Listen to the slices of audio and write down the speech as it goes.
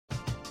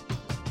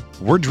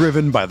We're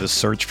driven by the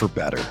search for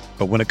better.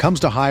 But when it comes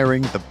to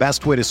hiring, the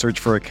best way to search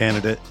for a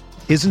candidate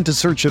isn't to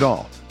search at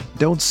all.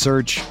 Don't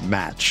search,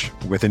 match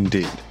with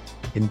Indeed.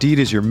 Indeed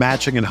is your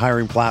matching and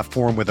hiring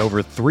platform with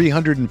over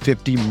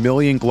 350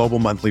 million global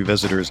monthly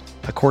visitors,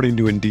 according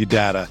to Indeed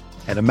data,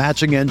 and a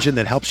matching engine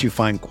that helps you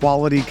find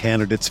quality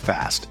candidates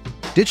fast.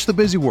 Ditch the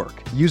busy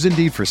work. Use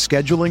Indeed for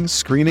scheduling,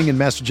 screening, and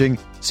messaging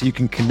so you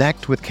can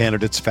connect with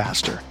candidates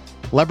faster.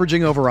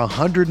 Leveraging over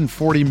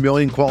 140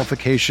 million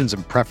qualifications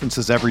and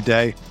preferences every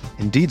day,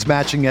 Indeed's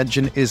matching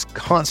engine is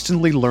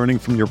constantly learning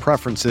from your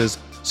preferences,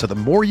 so the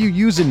more you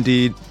use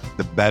Indeed,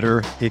 the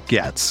better it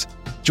gets.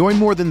 Join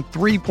more than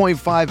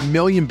 3.5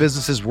 million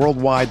businesses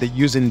worldwide that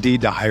use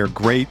Indeed to hire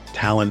great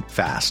talent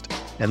fast.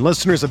 And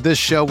listeners of this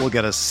show will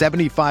get a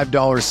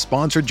 $75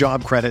 sponsored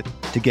job credit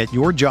to get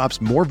your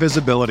jobs more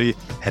visibility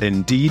at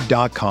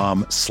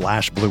Indeed.com/Blue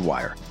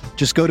Wire.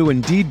 Just go to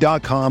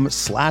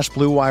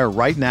Indeed.com/Blue Wire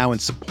right now and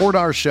support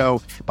our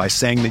show by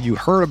saying that you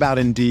heard about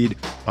Indeed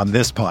on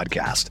this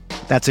podcast.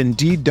 That's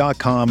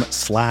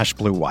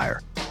Indeed.com/Blue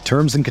Wire.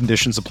 Terms and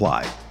conditions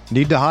apply.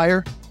 Need to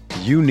hire?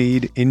 You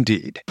need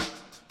Indeed.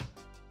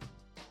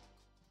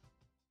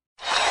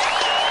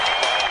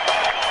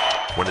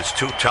 When it's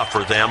too tough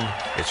for them,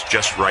 it's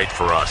just right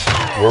for us.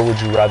 Where would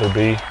you rather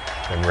be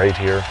than right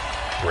here,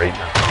 right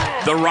now?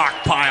 The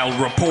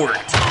Rockpile Report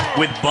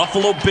with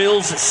Buffalo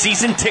Bills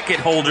season ticket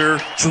holder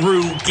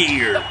Drew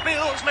Gear. The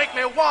Bills make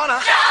me wanna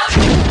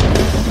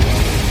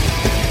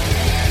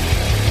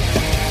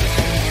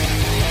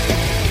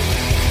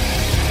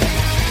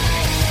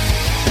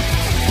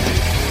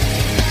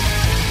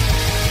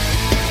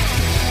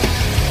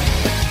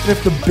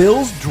If the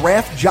Bills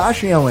draft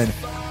Josh Allen,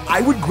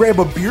 I would grab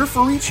a beer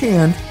for each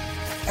hand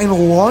and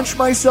launch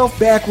myself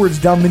backwards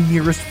down the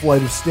nearest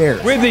flight of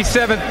stairs. With the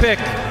 7th pick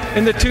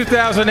in the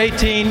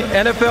 2018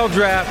 NFL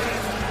Draft,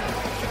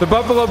 the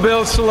Buffalo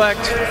Bills select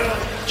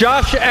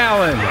Josh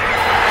Allen,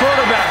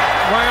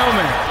 quarterback,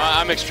 Wyoming.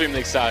 I'm extremely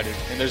excited,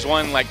 and there's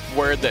one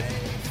word that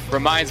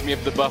reminds me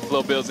of the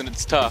Buffalo Bills, and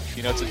it's tough.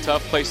 You know, it's a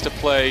tough place to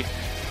play.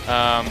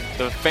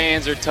 The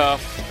fans are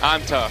tough.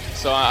 I'm tough,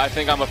 so I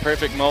think I'm a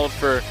perfect mold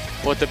for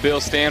what the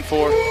Bills stand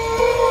for.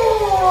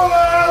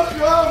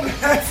 Welcome,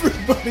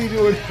 everybody,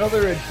 to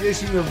another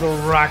edition of the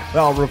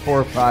Rockpile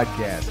Report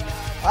podcast.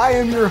 I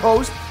am your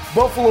host,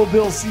 Buffalo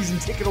Bills season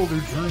ticket holder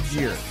Drew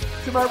Gear.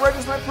 To my right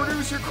is my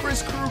producer,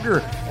 Chris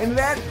Kruger, and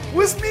that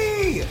was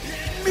me,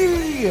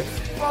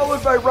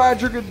 followed by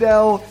Roger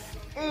Goodell,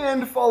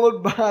 and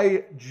followed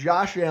by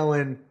Josh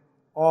Allen,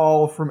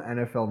 all from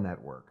NFL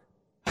Network.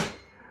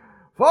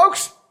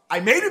 Folks,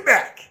 I made it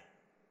back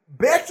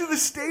to the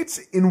States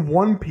in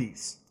one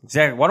piece.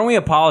 Exactly. Why don't we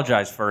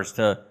apologize first?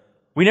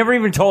 We never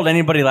even told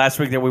anybody last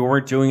week that we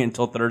weren't doing it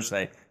until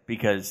Thursday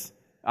because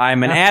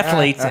I'm an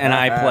athlete and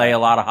I play a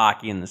lot of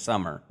hockey in the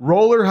summer.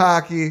 Roller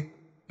hockey.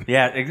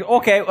 Yeah,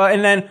 okay.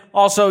 And then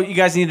also, you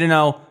guys need to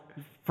know,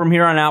 from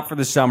here on out for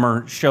the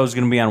summer, show's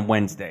going to be on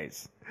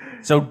Wednesdays.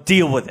 So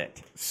deal with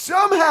it.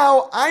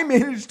 Somehow, I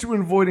managed to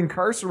avoid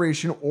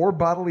incarceration or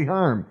bodily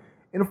harm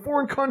in a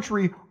foreign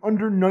country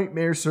under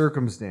nightmare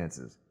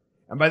circumstances.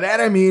 And by that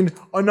I mean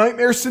a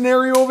nightmare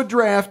scenario of a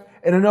draft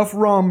and enough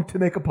rum to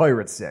make a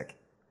pirate sick.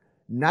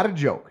 Not a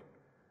joke.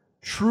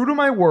 True to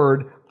my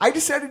word, I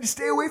decided to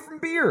stay away from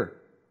beer.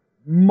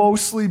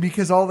 Mostly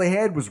because all they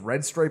had was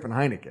Red Stripe and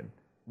Heineken,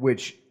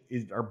 which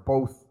are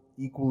both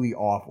equally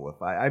awful.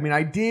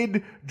 I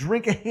did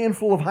drink a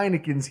handful of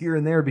Heinekens here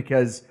and there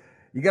because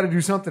you got to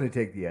do something to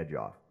take the edge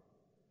off.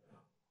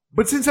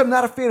 But since I'm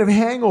not a fan of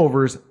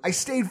hangovers, I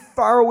stayed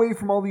far away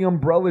from all the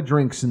umbrella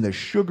drinks and the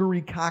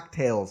sugary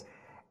cocktails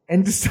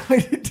and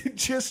decided to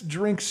just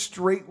drink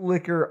straight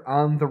liquor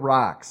on the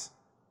rocks.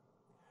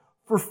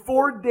 For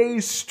 4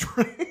 days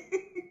straight.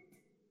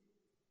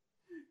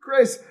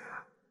 Chris,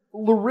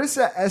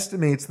 Larissa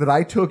estimates that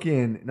I took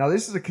in, now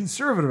this is a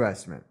conservative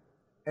estimate,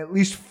 at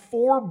least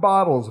 4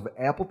 bottles of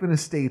Appleton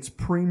Estates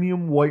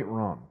premium white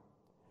rum.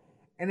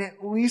 And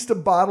at least a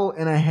bottle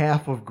and a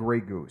half of Grey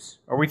Goose.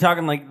 Are we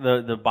talking like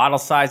the bottle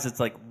size that's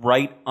like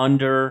right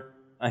under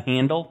a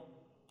handle?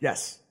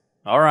 Yes.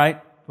 All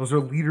right. Those are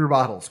liter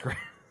bottles, Chris.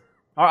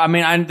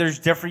 There's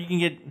different. You can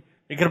get.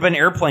 It could have been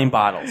airplane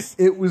bottles.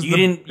 It was.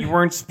 You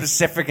weren't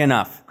specific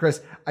enough,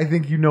 Chris. I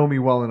think you know me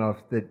well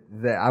enough that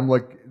I'm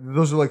like,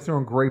 those are like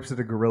throwing grapes at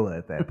a gorilla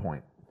at that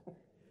point.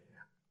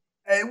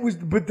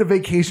 But the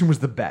vacation was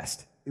the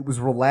best. It was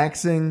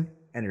relaxing,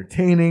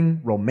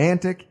 entertaining,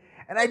 romantic,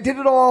 and I did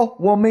it all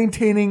while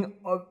maintaining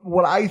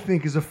what I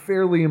think is a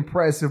fairly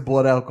impressive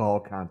blood alcohol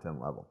content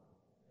level.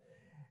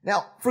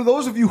 Now, for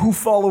those of you who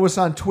follow us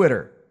on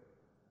Twitter,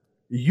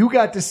 you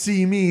got to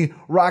see me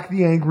rock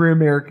the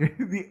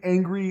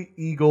Angry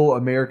Eagle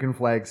American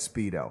flag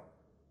Speedo.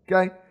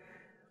 Okay?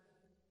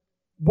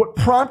 What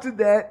prompted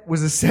that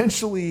was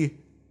essentially,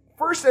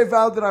 first I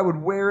vowed that I would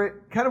wear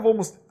it kind of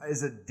almost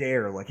as a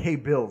dare, like, hey,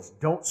 Bills,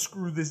 don't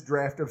screw this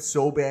draft up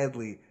so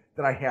badly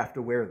that I have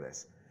to wear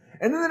this.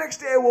 And then the next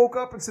day I woke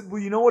up and said,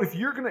 well, you know what?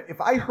 If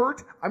I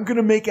hurt, I'm going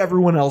to make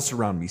everyone else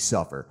around me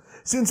suffer.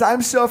 Since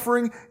I'm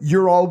suffering,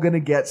 you're all going to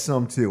get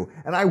some too.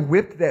 And I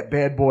whipped that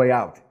bad boy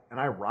out, and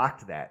I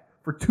rocked that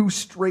for 2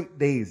 straight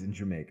days in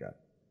Jamaica.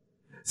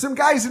 Some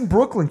guys in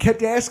Brooklyn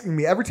kept asking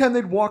me every time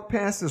they'd walk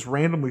past us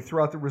randomly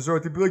throughout the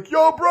resort, they'd be like,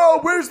 yo, bro,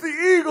 where's the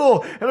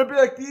eagle? And I'd be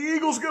like, the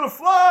eagle's going to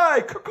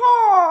fly.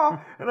 Caw-caw.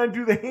 And I'd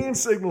do the hand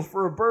signals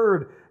for a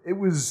bird.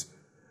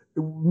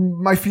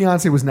 My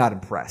fiance was not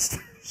impressed.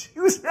 She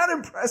was not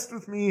impressed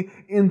with me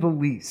in the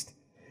least.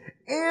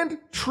 And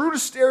true to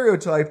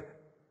stereotype,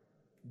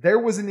 there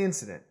was an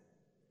incident.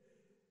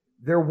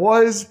 There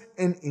was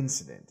an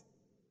incident.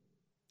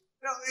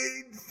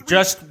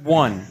 Just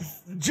one.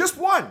 Just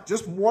one.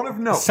 Just one of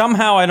note.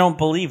 Somehow I don't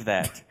believe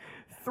that.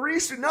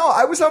 No,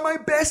 I was on my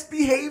best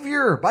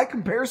behavior by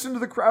comparison to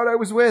the crowd I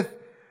was with.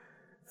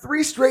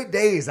 3 straight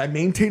days, I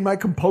maintained my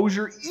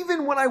composure.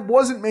 Even when I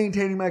wasn't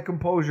maintaining my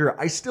composure,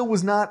 I still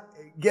was not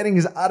getting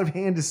as out of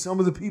hand as some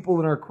of the people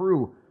in our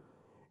crew.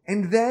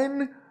 And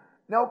then,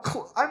 now,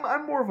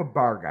 I'm more of a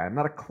bar guy. I'm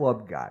not a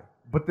club guy.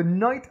 But the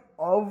night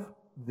of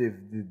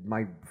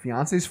my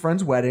fiance's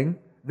friend's wedding,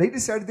 they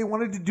decided they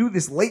wanted to do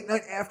this late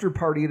night after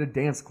party at a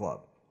dance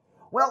club.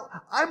 Well,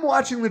 I'm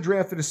watching the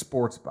draft at a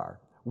sports bar.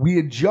 We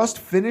had just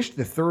finished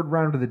the 3rd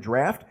round of the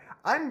draft.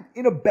 I'm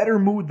in a better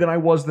mood than I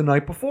was the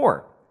night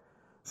before.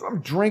 So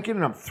I'm drinking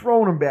and I'm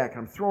throwing them back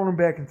and I'm throwing them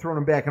back and throwing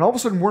them back. And all of a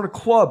sudden we're in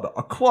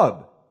a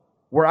club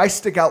where I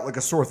stick out like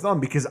a sore thumb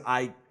because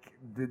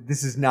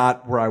this is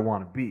not where I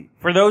want to be.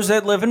 For those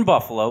that live in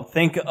Buffalo,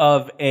 think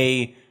of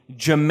a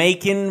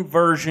Jamaican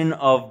version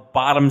of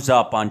Bottoms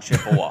Up on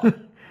Chippewa.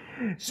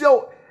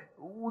 So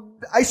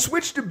I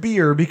switched to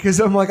beer because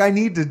I'm like, I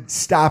need to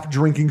stop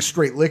drinking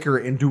straight liquor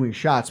and doing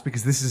shots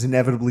because this is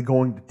inevitably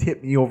going to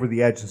tip me over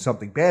the edge and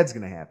something bad's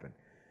going to happen.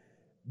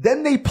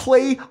 Then they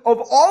play,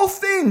 of all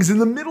things, in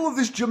the middle of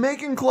this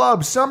Jamaican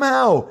club,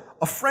 somehow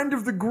a friend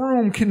of the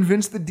groom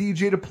convinced the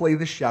DJ to play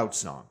the shout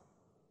song.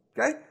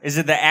 Okay? Is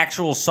it the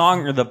actual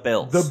song or the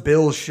Bills? The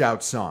Bills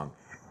shout song.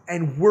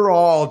 And we're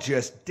all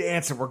just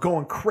dancing. We're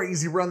going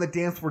crazy. We're on the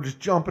dance floor just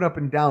jumping up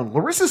and down.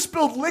 Larissa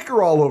spilled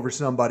liquor all over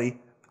somebody.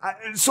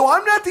 So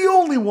I'm not the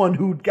only one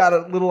who got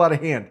a little out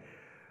of hand.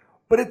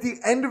 But at the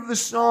end of the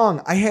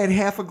song, I had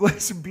half a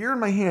glass of beer in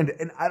my hand.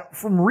 And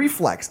from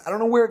reflex, I don't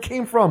know where it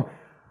came from,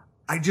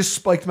 I just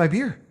spiked my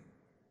beer.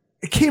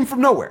 It came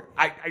from nowhere.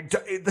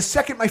 The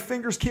second my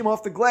fingers came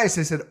off the glass,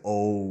 I said,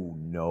 oh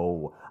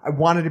no. I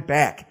wanted it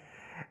back.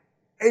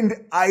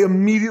 And I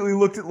immediately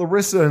looked at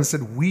Larissa and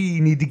said, we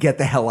need to get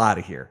the hell out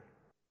of here.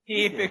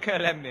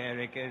 Typical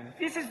Americans.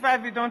 This is why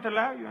we don't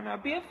allow you on our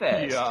beer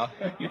fest. Yeah.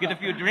 You get a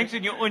few drinks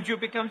and you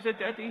become so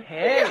dirty.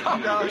 Hey.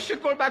 You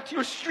should go back to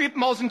your strip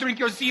malls and drink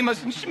your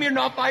Zimas and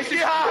Smirnoff Ices.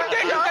 Yeah.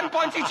 Then you can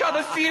punch each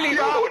other's ceiling.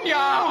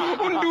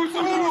 I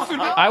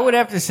would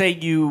have to say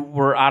you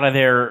were out of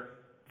there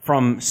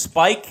from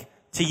Spike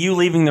to you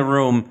leaving the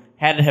room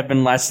had to have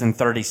been less than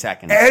 30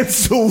 seconds.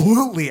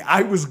 Absolutely.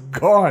 I was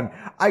gone.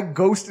 I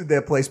ghosted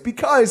that place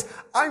because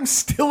I'm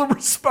still a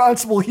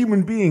responsible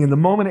human being. And the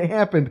moment it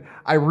happened,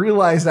 I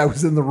realized I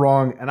was in the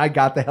wrong and I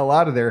got the hell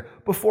out of there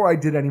before I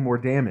did any more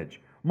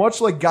damage. Much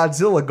like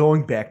Godzilla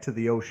going back to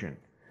the ocean.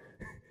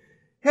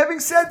 Having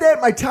said that,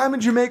 my time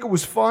in Jamaica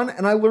was fun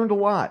and I learned a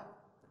lot.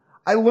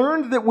 I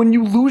learned that when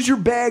you lose your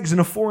bags in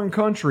a foreign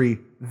country,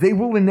 they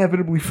will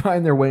inevitably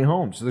find their way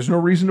home. So there's no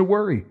reason to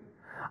worry.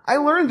 I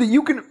learned that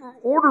you can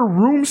order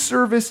room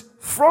service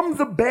from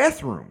the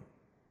bathroom.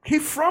 Okay,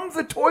 from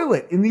the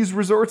toilet in these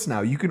resorts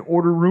now. You can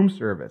order room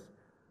service.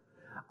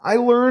 I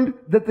learned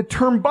that the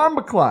term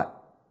bombaclot,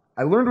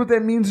 I learned what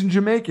that means in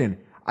Jamaican.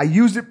 I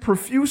use it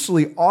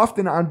profusely,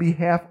 often on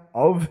behalf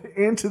of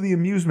and to the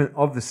amusement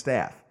of the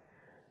staff.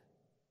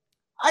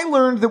 I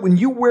learned that when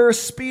you wear a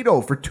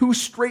Speedo for 2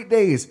 straight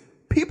days,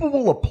 people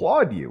will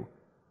applaud you,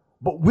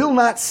 but will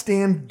not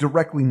stand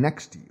directly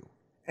next to you.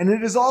 And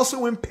it is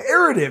also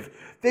imperative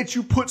that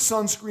you put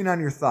sunscreen on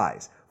your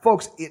thighs.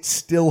 Folks, it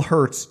still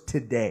hurts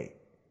today.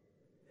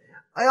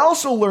 I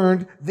also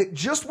learned that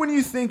just when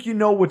you think you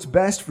know what's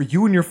best for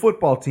you and your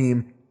football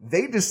team,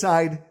 they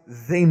decide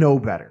they know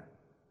better.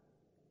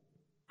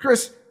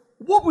 Chris,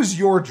 what was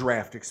your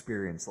draft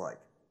experience like?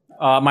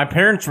 My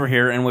parents were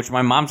here, in which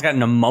my mom's got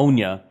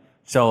pneumonia,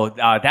 so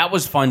that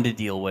was fun to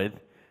deal with.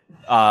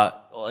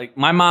 Like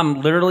my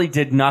mom literally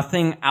did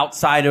nothing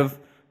outside of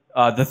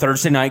the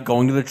Thursday night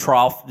going to the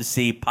Trough to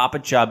see Papa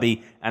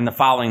Chubby, and the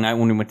following night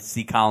when we went to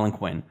see Colin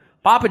Quinn.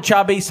 Papa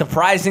Chubby,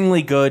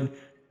 surprisingly good.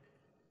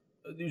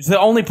 He was the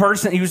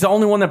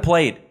only one that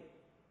played.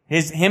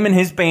 Him and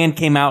his band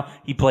came out.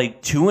 He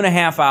played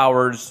 2.5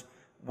 hours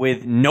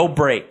with no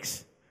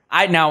breaks.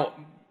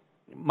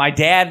 My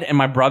dad and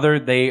my brother,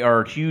 they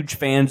are huge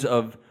fans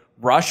of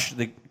Rush,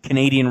 the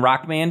Canadian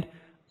rock band.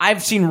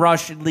 I've seen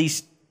Rush at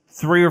least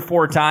 3 or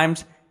 4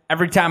 times.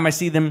 Every time I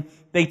see them,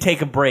 they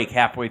take a break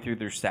halfway through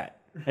their set.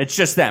 It's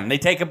just them. They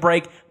take a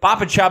break.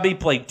 Papa Chubby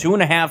played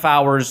 2.5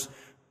 hours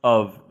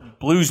of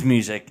blues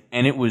music,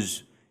 and it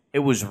was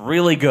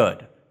really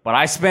good. But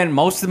I spent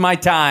most of my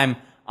time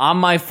on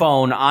my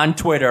phone, on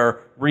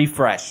Twitter,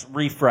 refresh.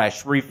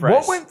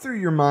 What went through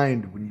your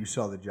mind when you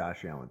saw the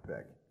Josh Allen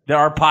pick? that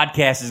our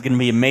podcast is going to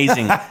be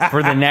amazing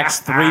for the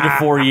next 3 to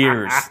 4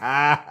 years.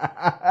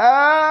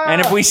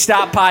 And if we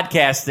stop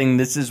podcasting,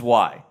 this is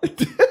why.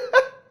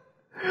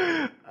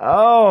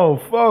 Oh,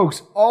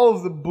 folks, all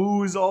of the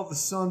booze, all of the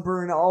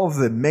sunburn, all of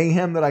the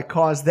mayhem that I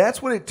caused,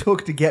 that's what it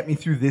took to get me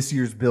through this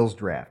year's Bills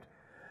draft.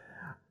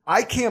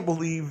 I can't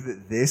believe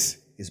that this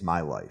is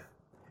my life.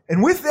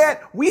 And with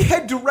that, we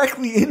head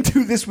directly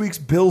into this week's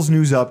Bills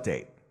news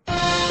update.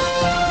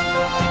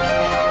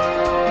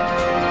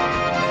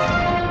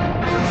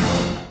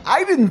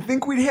 I didn't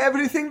think we'd have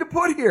anything to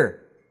put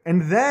here.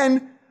 And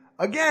then,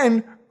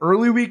 again,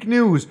 early week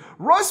news.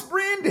 Russ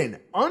Brandon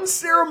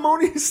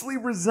unceremoniously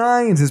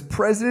resigns as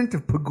president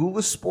of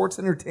Pagula Sports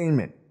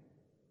Entertainment.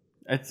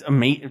 It's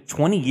amazing.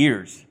 20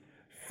 years.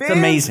 It's Fans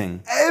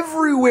amazing.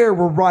 Everywhere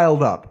were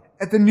riled up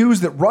at the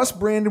news that Russ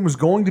Brandon was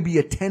going to be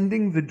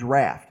attending the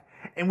draft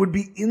and would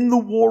be in the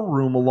war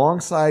room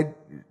alongside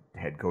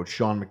head coach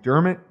Sean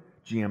McDermott,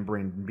 GM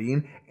Brandon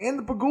Beane, and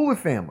the Pagula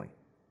family.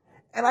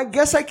 And I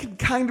guess I can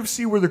kind of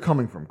see where they're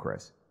coming from,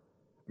 Chris.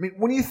 I mean,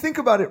 when you think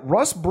about it,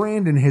 Russ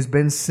Brandon has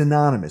been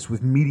synonymous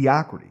with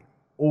mediocrity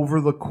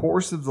over the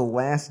course of the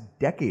last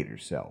decade or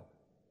so.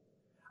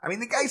 I mean,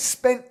 the guy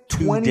spent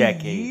 20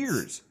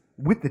 years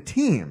with the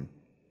team.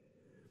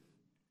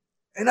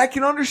 And I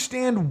can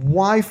understand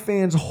why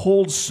fans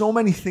hold so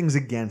many things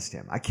against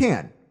him. I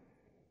can.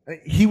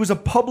 He was a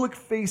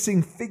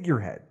public-facing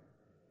figurehead.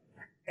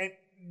 And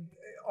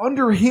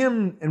under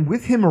him and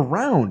with him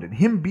around and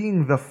him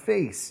being the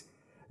face,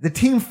 the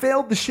team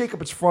failed to shake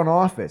up its front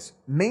office,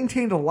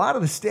 maintained a lot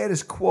of the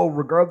status quo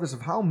regardless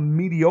of how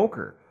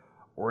mediocre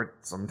or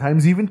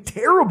sometimes even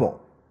terrible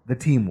the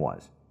team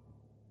was.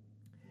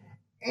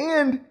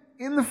 And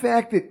in the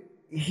fact that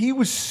he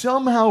was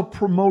somehow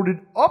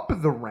promoted up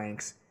the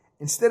ranks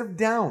instead of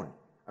down.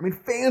 I mean,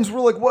 fans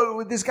were like,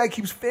 "What? This guy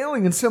keeps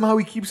failing and somehow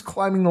he keeps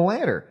climbing the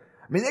ladder."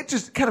 I mean, that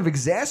just kind of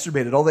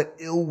exacerbated all that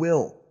ill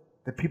will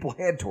that people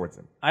had towards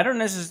him. I don't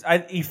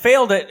necessarily. He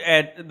failed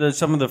at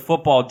some of the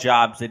football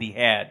jobs that he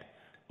had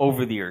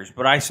over the years,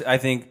 but I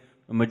think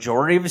the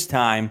majority of his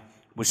time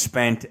was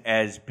spent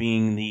as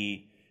being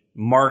the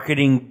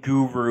marketing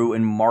guru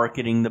and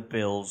marketing the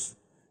Bills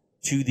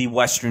to the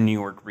Western New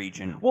York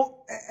region.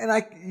 Well,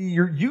 and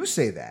you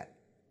say that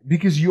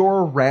because you're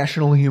a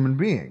rational human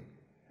being.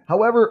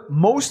 However,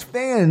 most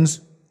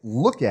fans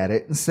look at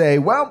it and say,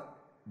 "Well,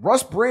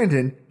 Russ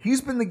Brandon,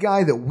 he's been the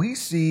guy that we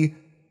see."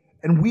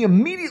 And we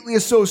immediately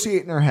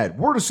associate in our head,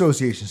 word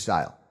association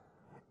style,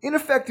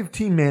 ineffective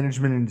team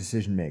management and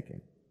decision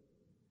making.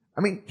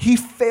 I mean, he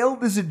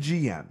failed as a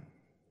GM.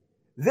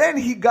 Then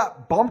he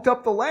got bumped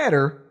up the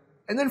ladder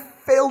and then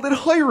failed at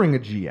hiring a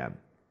GM.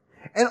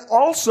 And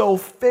also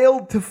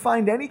failed to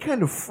find any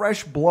kind of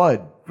fresh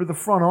blood for the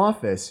front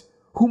office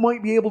who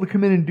might be able to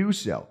come in and do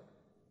so.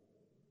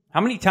 How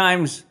many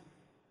times,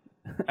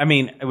 I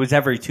mean, it was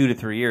every 2 to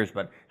 3 years,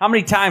 but how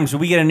many times do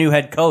we get a new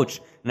head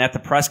coach and at the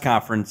press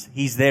conference,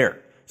 he's there?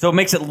 So it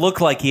makes it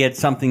look like he had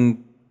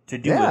something to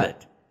do with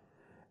it.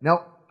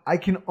 Now, I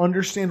can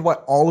understand why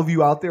all of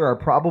you out there are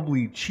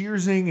probably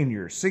cheersing and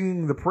you're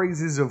singing the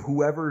praises of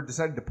whoever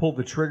decided to pull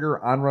the trigger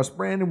on Russ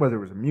Brandon, whether it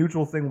was a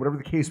mutual thing, whatever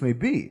the case may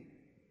be.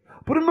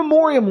 But in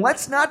memoriam,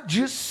 let's not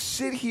just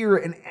sit here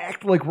and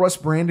act like Russ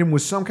Brandon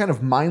was some kind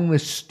of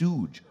mindless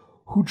stooge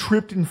who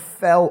tripped and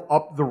fell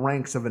up the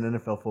ranks of an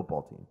NFL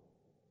football team.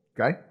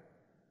 Okay?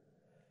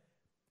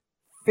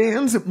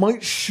 Fans that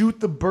might shoot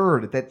the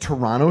bird at that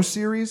Toronto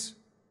series,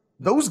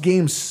 those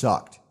games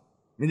sucked. I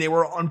mean, they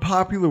were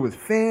unpopular with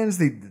fans.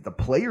 The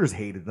players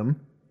hated them.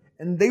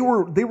 And they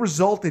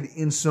resulted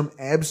in some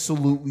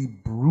absolutely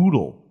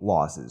brutal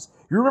losses.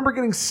 You remember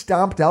getting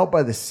stomped out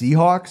by the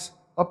Seahawks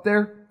up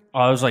there?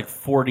 Oh, it was like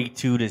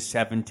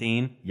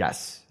 42-17.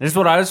 Yes. This is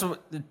what I was.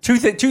 Two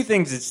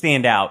things that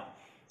stand out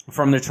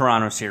from the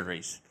Toronto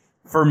series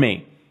for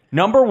me.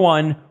 Number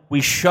one,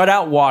 we shut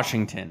out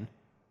Washington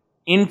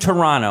in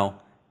Toronto,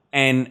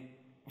 and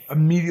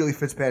immediately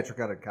Fitzpatrick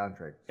got a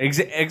contract.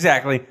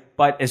 Exactly.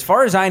 But as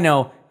far as I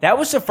know, that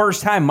was the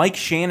first time Mike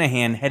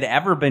Shanahan had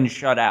ever been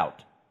shut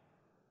out,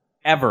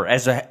 ever,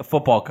 as a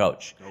football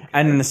coach. Okay.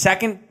 And then the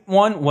second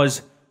one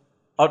was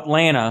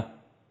Atlanta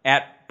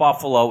at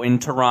Buffalo in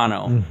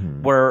Toronto,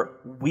 where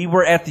we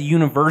were at the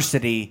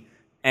university,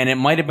 and it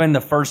might have been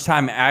the first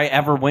time I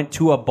ever went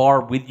to a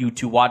bar with you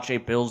to watch a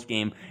Bills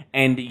game,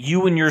 and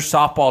you and your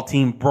softball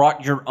team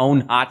brought your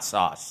own hot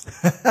sauce.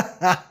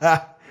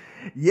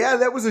 Yeah,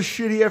 that was a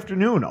shitty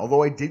afternoon,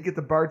 although I did get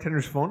the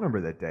bartender's phone number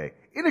that day.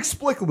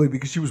 Inexplicably,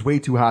 because she was way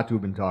too hot to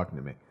have been talking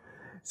to me.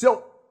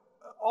 So,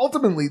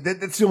 ultimately,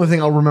 that's the only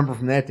thing I'll remember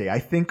from that day. I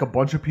think a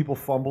bunch of people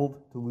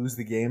fumbled to lose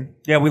the game.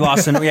 Yeah, we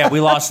lost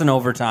in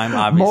overtime,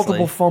 obviously.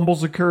 Multiple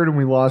fumbles occurred, and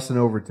we lost in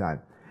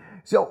overtime.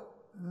 So,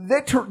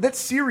 that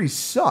series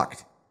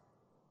sucked.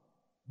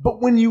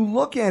 But when you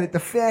look at it, the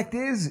fact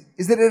is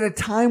that at a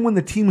time when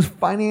the team's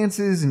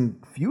finances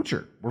and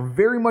future were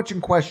very much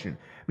in question.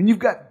 I mean, you've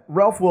got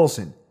Ralph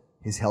Wilson.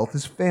 His health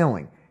is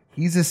failing.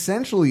 He's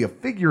essentially a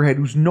figurehead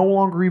who's no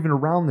longer even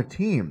around the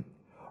team.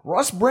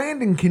 Russ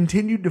Brandon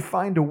continued to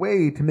find a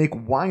way to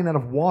make wine out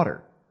of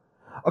water.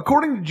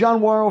 According to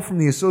John Warrell from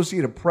the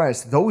Associated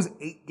Press, those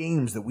 8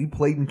 games that we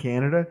played in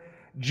Canada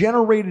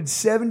generated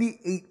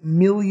 $78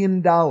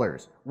 million,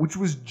 which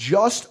was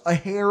just a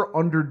hair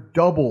under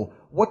double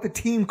what the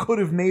team could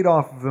have made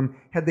off of them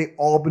had they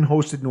all been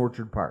hosted in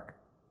Orchard Park.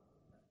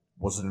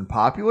 Was it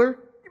unpopular?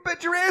 You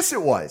bet your ass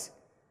it was.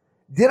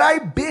 Did I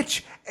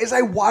bitch as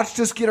I watched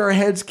us get our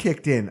heads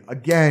kicked in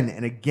again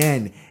and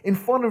again in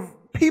front of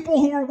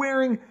people who were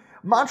wearing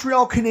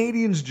Montreal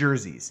Canadiens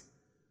jerseys?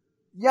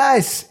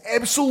 Yes,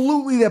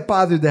 absolutely that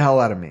bothered the hell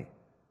out of me.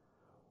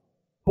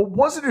 But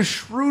was it a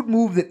shrewd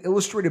move that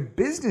illustrated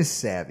business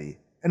savvy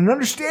and an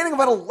understanding of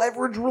how to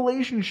leverage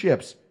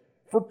relationships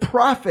for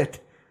profit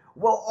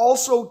while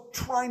also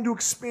trying to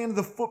expand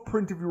the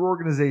footprint of your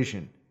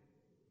organization?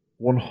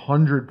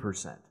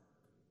 100%.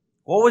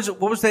 What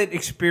was that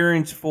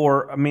experience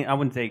for? I mean, I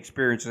wouldn't say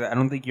experience. I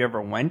don't think you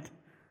ever went.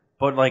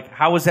 But, like,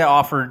 how was that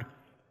offered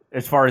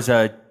as far as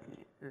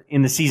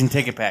in the season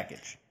ticket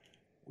package?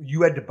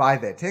 You had to buy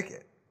that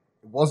ticket.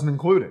 It wasn't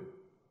included.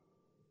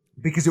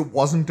 Because it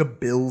wasn't a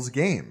Bills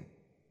game.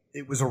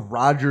 It was a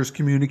Rogers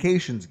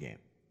Communications game.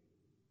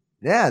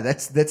 Yeah,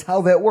 that's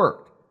how that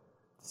worked.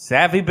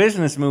 Savvy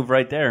business move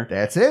right there.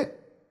 That's it.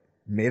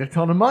 Made a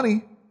ton of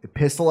money. It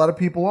pissed a lot of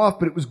people off,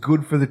 but it was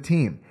good for the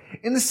team.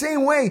 In the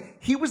same way,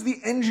 he was the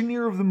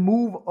engineer of the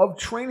move of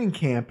training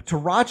camp to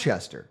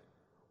Rochester,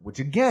 which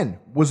again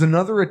was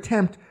another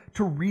attempt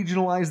to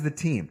regionalize the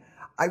team.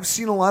 I've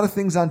seen a lot of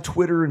things on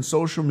Twitter and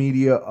social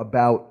media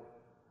about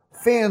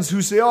fans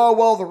who say, oh,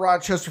 well, the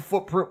Rochester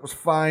footprint was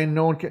fine.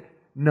 No one cared.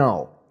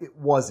 No, it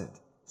wasn't.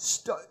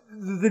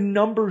 The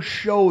numbers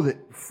show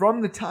that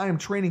from the time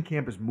training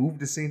camp has moved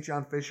to St.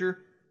 John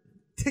Fisher,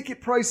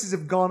 ticket prices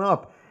have gone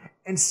up.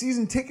 And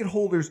season ticket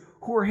holders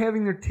who are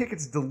having their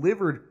tickets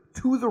delivered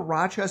to the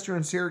Rochester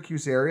and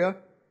Syracuse area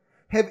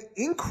have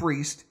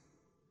increased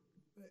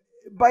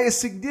by a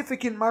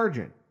significant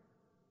margin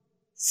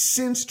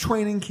since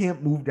training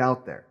camp moved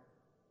out there.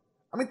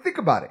 I mean, think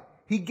about it.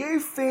 He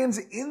gave fans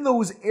in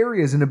those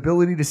areas an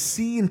ability to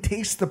see and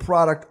taste the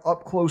product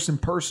up close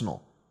and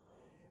personal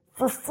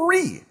for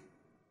free,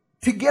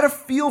 to get a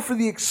feel for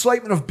the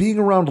excitement of being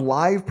around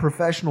live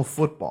professional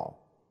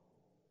football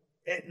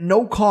at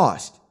no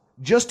cost.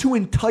 Just to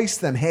entice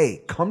them,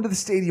 hey, come to the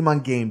stadium on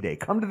game day.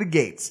 Come to the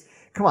gates.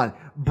 Come on,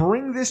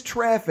 bring this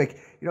traffic.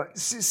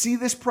 See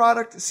this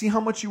product. See how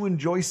much you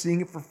enjoy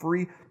seeing it for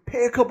free.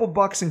 Pay a couple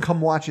bucks and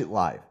come watch it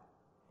live.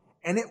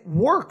 And it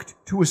worked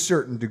to a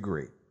certain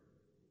degree.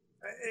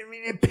 I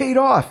mean, it paid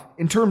off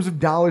in terms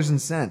of dollars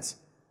and cents.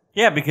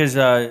 Yeah, because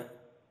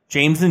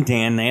James and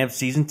Dan, they have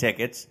season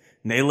tickets.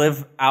 And they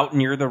live out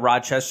near the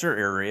Rochester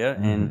area.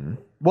 And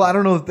well, I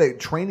don't know if the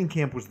training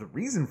camp was the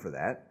reason for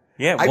that.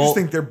 Yeah, I just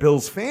think their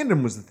Bills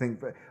fandom was the thing.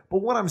 But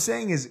what I'm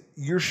saying is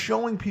you're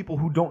showing people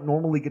who don't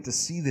normally get to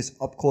see this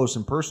up close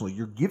and personal.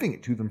 You're giving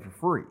it to them for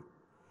free.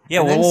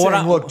 Yeah, and then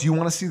saying, look, do you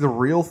want to see the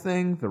real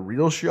thing, the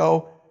real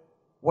show?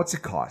 What's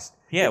it cost?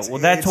 Yeah,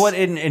 that's what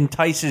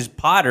entices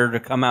Potter to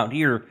come out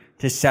here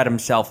to set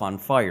himself on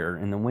fire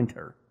in the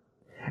winter.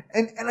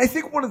 And I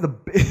think one of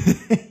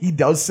the he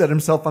does set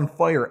himself on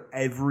fire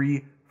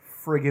every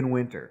friggin'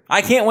 winter.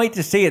 I can't wait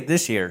to see it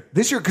this year.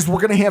 This year, because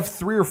we're going to have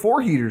 3 or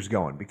 4 heaters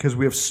going because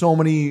we have so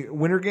many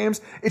winter games.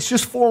 It's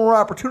just 4 more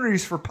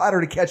opportunities for Potter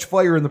to catch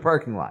fire in the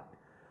parking lot.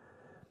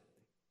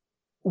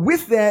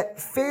 With that,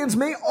 fans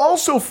may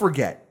also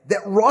forget that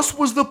Russ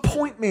was the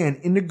point man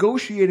in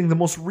negotiating the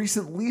most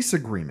recent lease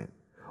agreement,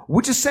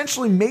 which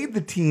essentially made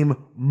the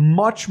team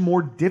much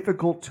more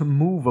difficult to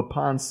move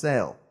upon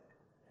sale.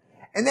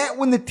 And that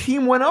when the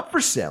team went up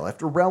for sale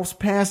after Ralph's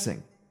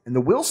passing, and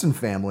the Wilson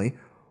family,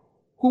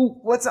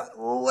 who,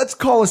 let's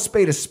call a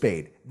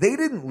spade, they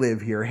didn't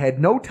live here, had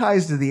no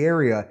ties to the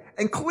area,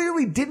 and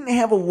clearly didn't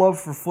have a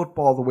love for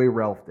football the way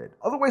Ralph did.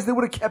 Otherwise, they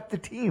would have kept the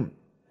team.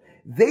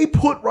 They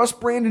put Russ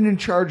Brandon in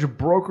charge of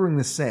brokering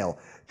the sale,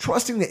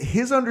 trusting that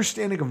his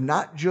understanding of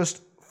not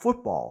just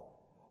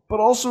football, but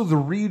also the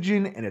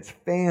region and its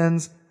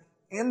fans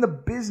and the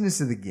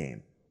business of the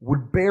game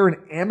would bear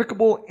an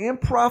amicable and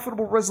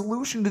profitable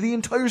resolution to the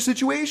entire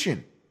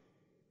situation.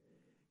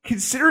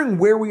 Considering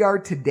where we are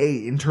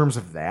today in terms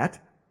of that,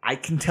 I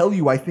can tell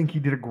you I think he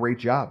did a great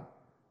job.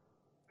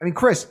 I mean,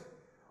 Chris,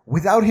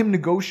 without him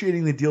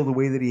negotiating the deal the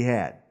way that he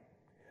had,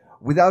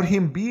 without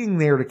him being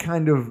there to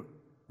kind of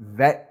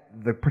vet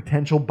the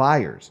potential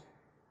buyers,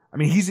 I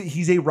mean,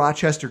 he's a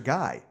Rochester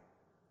guy.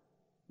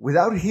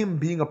 Without him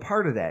being a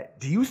part of that,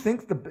 do you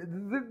think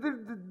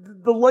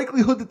the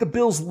likelihood that the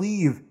Bills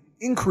leave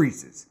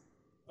increases?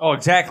 Oh,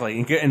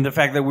 exactly. And the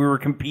fact that we were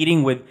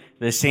competing with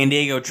the San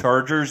Diego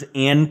Chargers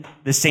and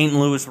the St.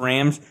 Louis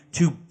Rams,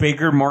 2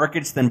 bigger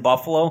markets than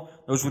Buffalo.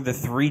 Those were the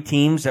 3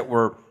 teams that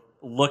were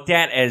looked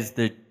at as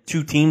the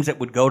 2 teams that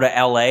would go to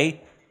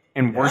L.A.,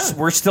 and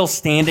we're still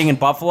standing in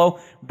Buffalo.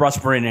 Russ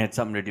Brandon had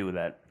something to do with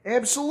that.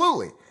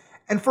 Absolutely.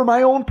 And for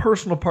my own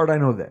personal part, I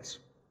know this.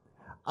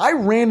 I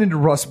ran into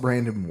Russ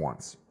Brandon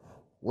once.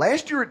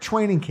 Last year at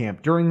training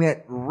camp, during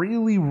that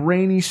really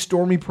rainy,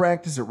 stormy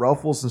practice at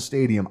Ralph Wilson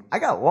Stadium, I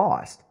got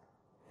lost.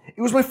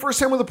 It was my first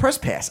time with a press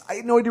pass. I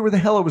had no idea where the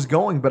hell I was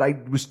going, but I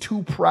was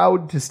too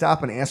proud to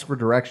stop and ask for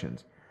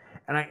directions.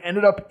 And I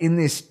ended up in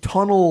this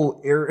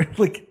tunnel area,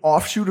 like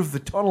offshoot of the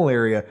tunnel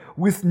area,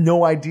 with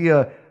no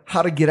idea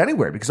how to get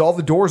anywhere because all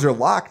the doors are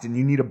locked and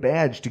you need a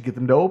badge to get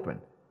them to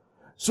open.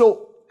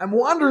 So I'm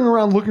wandering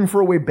around looking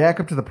for a way back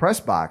up to the press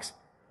box.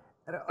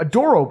 A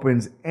door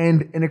opens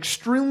and an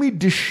extremely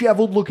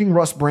disheveled looking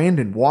Russ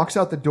Brandon walks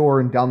out the door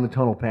and down the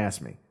tunnel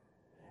past me.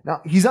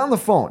 Now, he's on the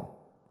phone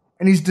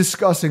and he's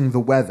discussing the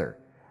weather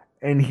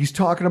and he's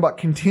talking about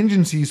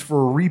contingencies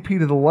for a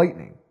repeat of the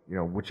Lightning,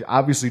 which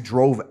obviously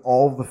drove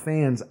all the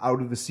fans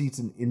out of the seats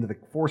and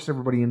forced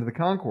everybody into the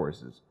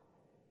concourses.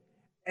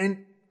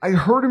 And I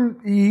heard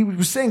him, he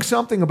was saying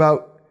something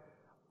about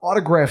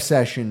autograph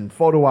session,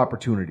 photo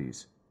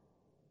opportunities.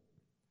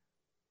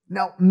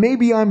 Now,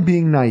 maybe I'm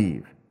being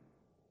naive,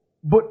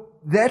 but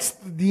that's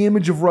the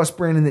image of Russ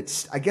Brandon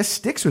that I guess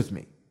sticks with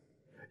me.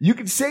 You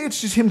could say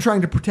it's just him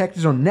trying to protect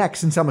his own neck,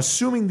 since I'm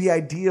assuming the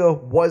idea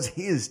was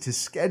his to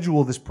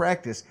schedule this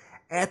practice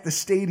at the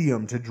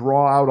stadium to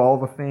draw out all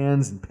the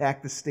fans and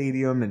pack the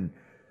stadium and,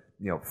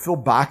 fill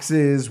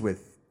boxes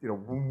with,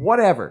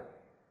 whatever.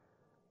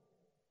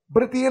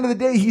 But at the end of the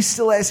day, he's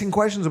still asking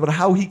questions about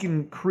how he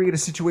can create a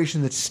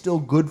situation that's still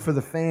good for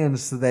the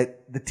fans so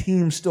that the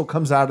team still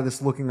comes out of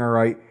this looking all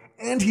right.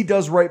 And he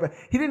does right. But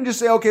he didn't just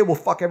say, okay, well,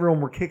 fuck everyone.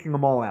 We're kicking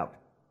them all out.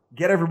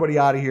 Get everybody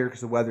out of here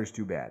because the weather's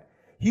too bad.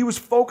 He was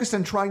focused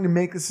on trying to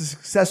make this a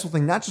successful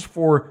thing, not just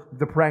for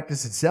the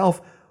practice itself,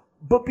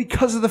 but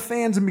because of the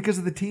fans and because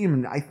of the team.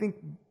 And I think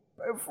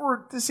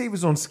to save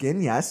his own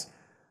skin, yes,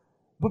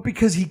 but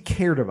because he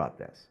cared about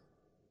this.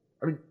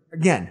 I mean,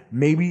 again,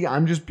 maybe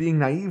I'm just being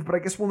naive, but I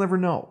guess we'll never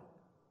know.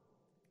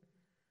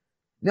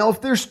 Now,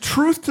 if there's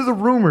truth to the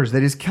rumors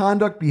that his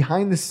conduct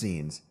behind the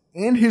scenes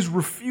and his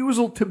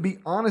refusal to be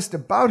honest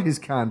about his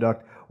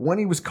conduct when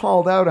he was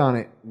called out on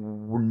it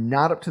were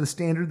not up to the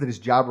standard that his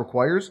job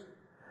requires,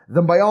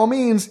 then by all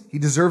means, he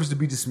deserves to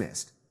be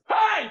dismissed.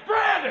 Hey,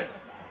 Brandon!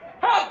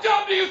 How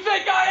dumb do you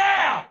think I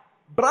am?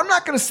 But I'm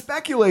not going to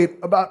speculate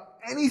about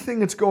anything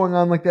that's going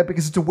on like that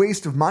because it's a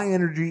waste of my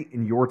energy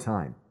and your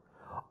time.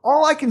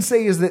 All I can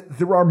say is that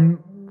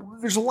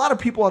there's a lot of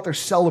people out there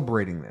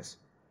celebrating this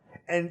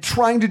and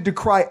trying to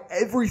decry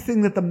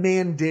everything that the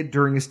man did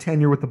during his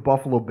tenure with the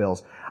Buffalo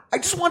Bills. I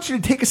just want you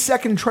to take a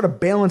second and try to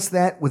balance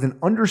that with an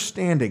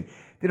understanding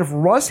that if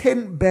Russ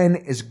hadn't been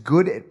as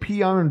good at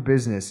PR and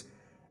business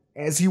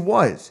as he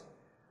was,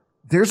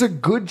 there's a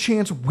good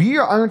chance we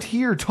aren't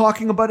here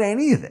talking about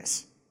any of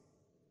this.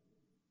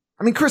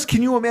 I mean, Chris,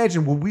 can you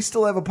imagine, would we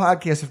still have a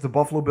podcast if the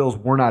Buffalo Bills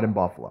were not in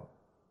Buffalo?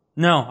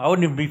 No, I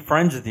wouldn't even be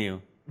friends with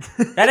you.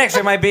 That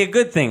actually might be a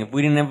good thing. If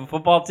we didn't have a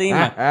football team,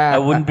 I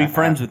wouldn't be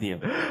friends with you.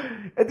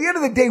 At the end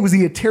of the day, was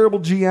he a terrible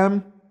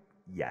GM?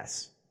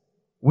 Yes.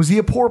 Was he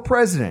a poor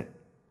president?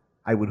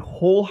 I would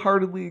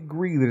wholeheartedly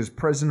agree that as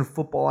president of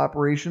football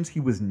operations, he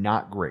was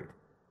not great.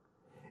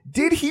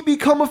 Did he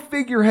become a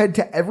figurehead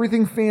to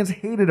everything fans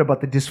hated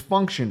about the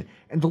dysfunction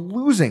and the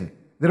losing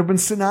that have been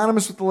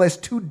synonymous with the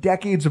last 2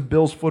 decades of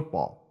Bills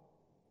football?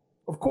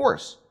 Of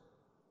course.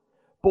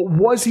 But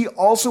was he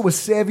also a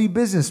savvy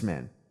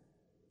businessman?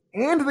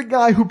 And the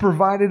guy who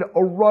provided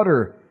a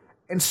rudder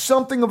and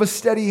something of a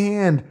steady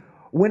hand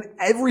when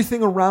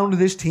everything around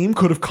this team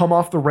could have come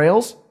off the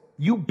rails?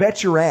 You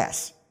bet your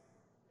ass.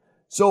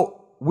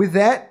 So with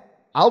that,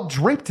 I'll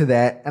drink to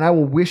that, and I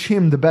will wish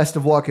him the best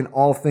of luck in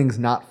all things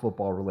not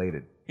football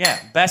related. Yeah,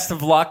 best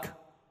of luck,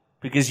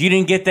 because you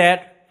didn't get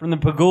that from the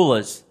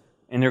Pagulas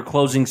in their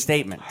closing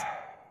statement,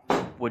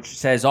 which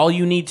says all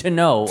you need to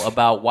know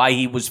about why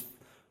he was,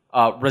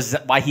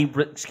 why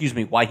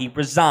he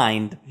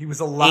resigned. He was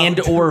allowed and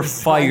to or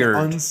resign fired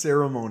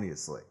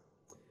unceremoniously.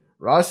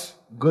 Russ,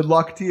 good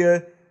luck to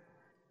you.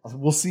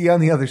 We'll see you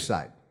on the other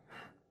side.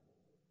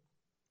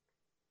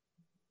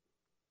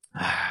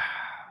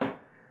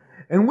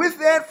 And with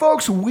that,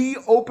 folks, we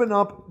open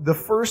up the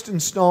first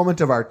installment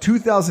of our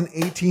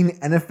 2018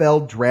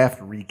 NFL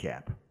Draft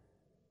Recap. I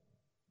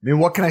mean,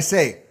 what can I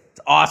say? It's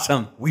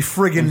awesome. We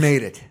friggin'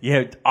 made it.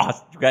 Yeah,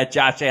 awesome. You got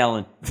Josh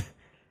Allen.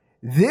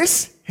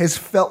 This has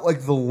felt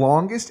like the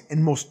longest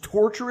and most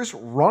torturous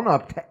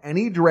run-up to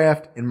any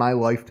draft in my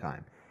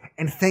lifetime.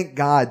 And thank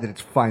God that it's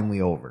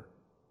finally over.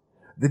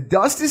 The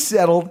dust is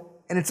settled,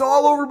 and it's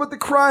all over but the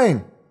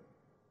crying.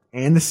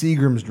 And the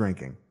Seagram's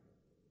drinking.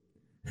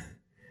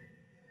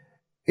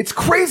 It's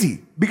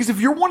crazy, because if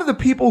you're one of the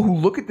people who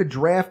look at the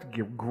draft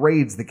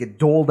grades that get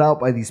doled out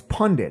by these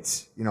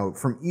pundits,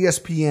 from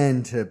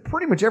ESPN to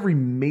pretty much every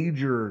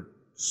major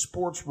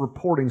sports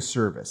reporting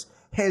service,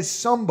 has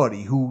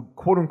somebody who,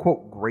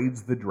 quote-unquote,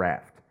 grades the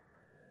draft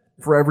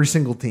for every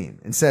single team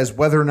and says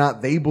whether or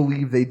not they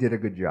believe they did a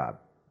good job.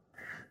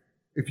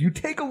 If you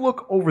take a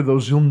look over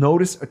those, you'll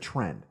notice a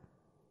trend.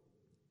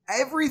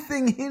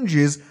 Everything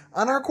hinges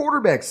on our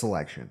quarterback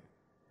selection.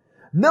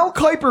 Mel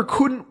Kiper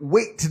couldn't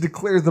wait to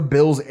declare the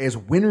Bills as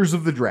winners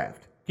of the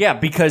draft. Yeah,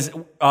 because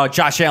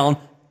Josh Allen,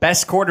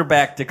 best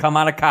quarterback to come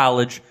out of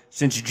college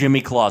since Jimmy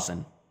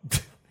Clausen.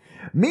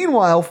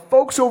 Meanwhile,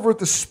 folks over at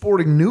the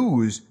Sporting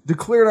News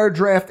declared our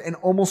draft an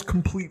almost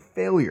complete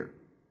failure.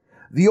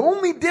 The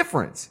only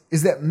difference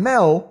is that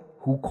Mel,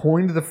 who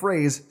coined the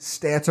phrase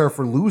 "stats are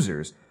for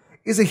losers,"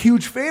 is a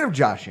huge fan of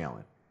Josh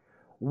Allen.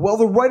 Well,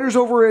 the writers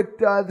over at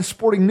the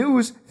Sporting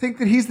News think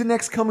that he's the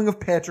next coming of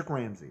Patrick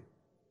Ramsey.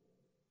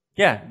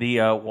 Yeah,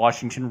 the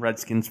Washington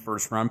Redskins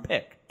first-round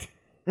pick.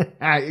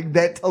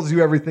 That tells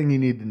you everything you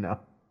need to know.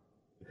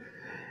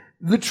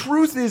 The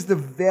truth is the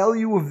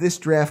value of this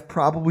draft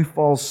probably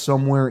falls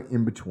somewhere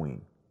in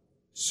between.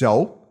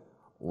 So,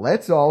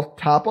 let's all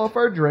top off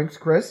our drinks,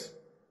 Chris.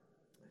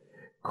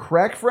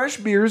 Crack fresh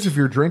beers if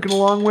you're drinking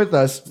along with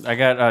us. I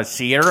got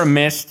Sierra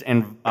Mist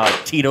and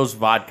Tito's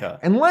vodka.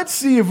 And let's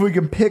see if we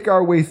can pick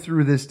our way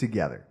through this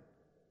together.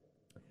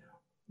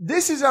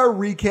 This is our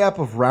recap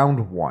of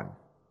round 1.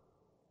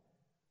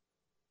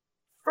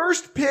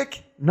 First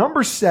pick,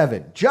 number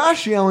 7,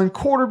 Josh Allen,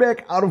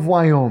 quarterback out of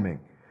Wyoming.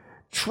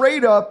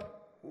 Trade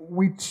up,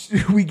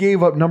 we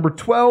gave up number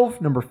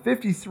 12, number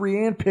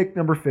 53, and pick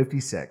number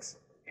 56.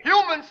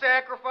 Human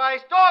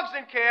sacrifice, dogs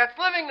and cats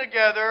living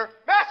together,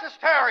 mass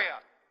hysteria.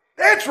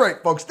 That's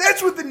right, folks.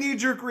 That's what the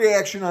knee-jerk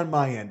reaction on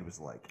my end was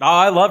like. Oh,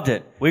 I loved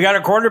it. We got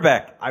a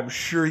quarterback. I'm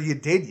sure you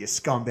did, you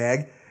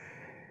scumbag.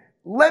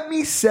 Let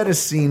me set a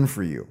scene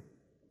for you.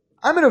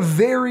 I'm at a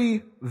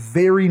very,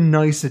 very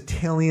nice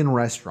Italian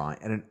restaurant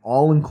at an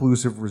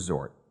all-inclusive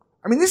resort.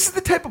 I mean, this is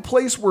the type of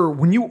place where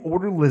when you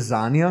order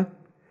lasagna,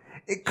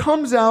 it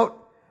comes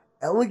out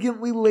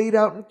elegantly laid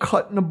out and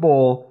cut in a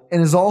bowl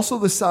and is also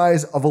the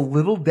size of a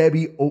Little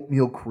Debbie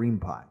oatmeal cream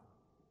pie.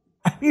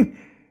 I mean,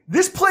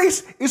 this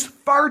place is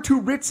far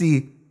too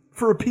ritzy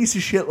for a piece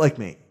of shit like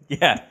me.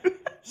 Yeah,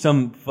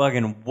 some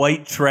fucking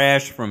white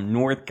trash from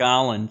North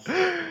Collins.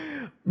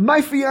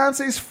 My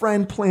fiance's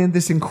friend planned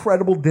this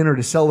incredible dinner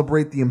to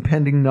celebrate the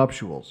impending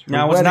nuptials.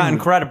 No, it was not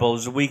incredible. It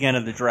was the weekend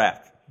of the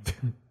draft.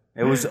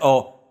 It was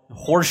a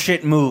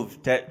horseshit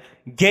move to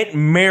get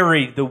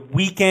married the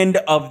weekend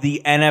of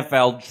the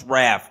NFL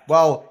draft.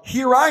 Well,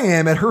 here I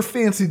am at her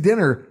fancy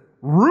dinner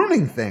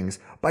ruining things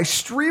by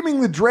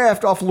streaming the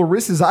draft off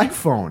Larissa's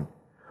iPhone,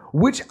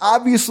 which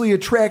obviously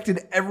attracted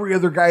every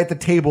other guy at the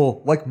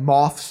table like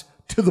moths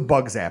to the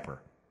bug zapper.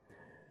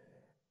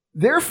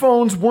 Their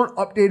phones weren't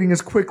updating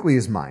as quickly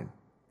as mine,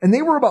 and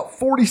they were about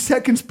 40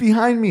 seconds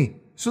behind me.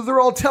 So they're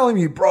all telling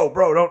me, bro,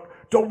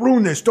 don't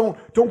ruin this.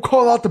 Don't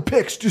call out the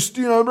picks. Just,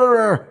 blah,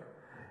 blah.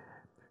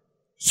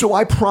 So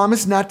I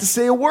promised not to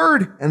say a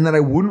word and that I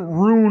wouldn't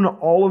ruin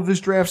all of this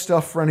draft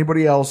stuff for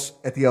anybody else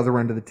at the other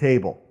end of the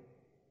table.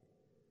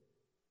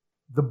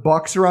 The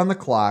Bucks are on the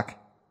clock,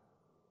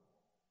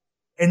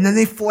 and then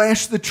they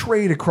flash the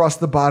trade across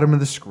the bottom of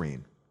the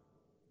screen.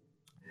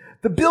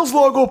 The Bills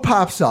logo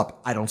pops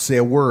up. I don't say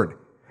a word.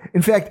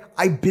 In fact,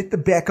 I bit the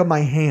back of my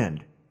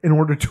hand in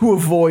order to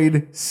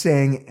avoid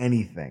saying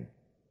anything.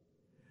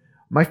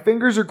 My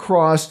fingers are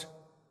crossed,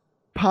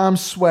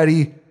 palms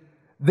sweaty.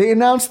 They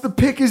announce the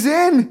pick is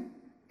in,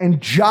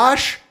 and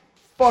Josh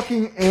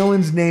fucking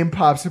Allen's name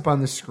pops up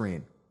on the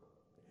screen.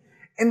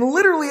 And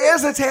literally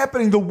as that's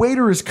happening, the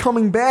waiter is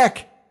coming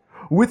back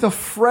with a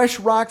fresh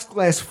rocks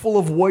glass full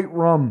of white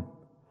rum.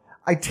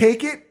 I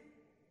take it,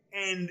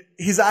 and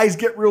his eyes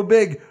get real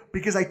big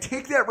because I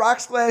take that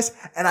rocks glass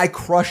and I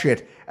crush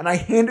it and I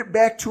hand it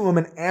back to him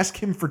and ask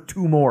him for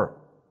 2 more.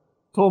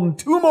 Told him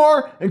 2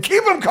 more and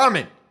keep them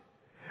coming.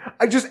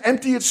 I just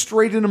empty it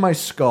straight into my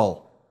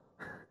skull.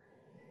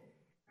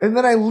 And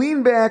then I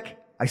lean back,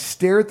 I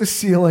stare at the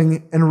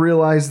ceiling and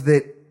realize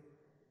that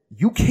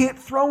you can't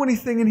throw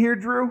anything in here,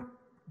 Drew.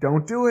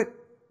 Don't do it.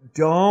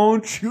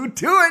 Don't you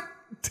do it.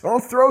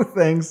 Don't throw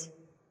things.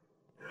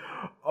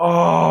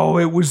 Oh,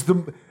 it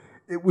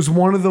was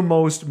one of the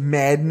most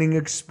maddening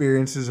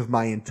experiences of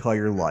my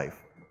entire life.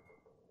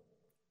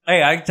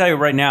 Hey, I can tell you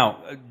right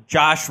now,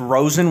 Josh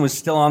Rosen was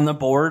still on the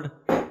board.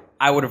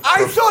 I would have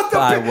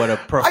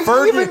preferred.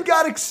 I even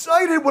got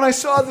excited when I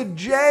saw the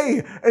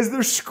J as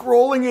they're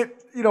scrolling it,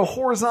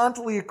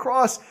 horizontally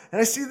across,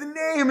 and I see the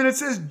name and it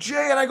says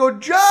J, and I go,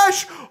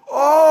 Josh!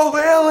 Oh,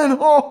 Allen!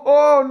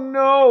 Oh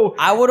no!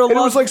 I would have. It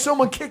was like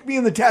someone kicked me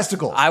in the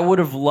testicles. I would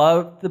have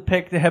loved the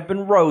pick to have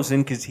been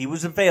Rosen because he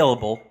was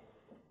available.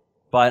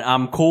 But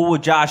I'm cool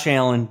with Josh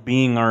Allen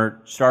being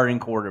our starting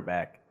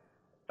quarterback.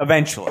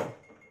 Eventually.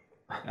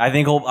 I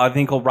think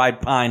he'll ride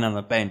Pine on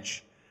the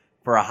bench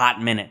for a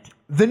hot minute.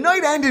 The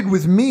night ended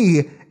with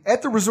me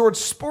at the resort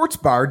sports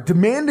bar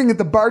demanding that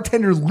the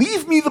bartender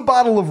leave me the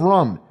bottle of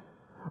rum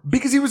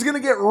because he was going to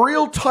get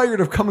real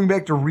tired of coming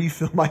back to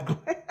refill my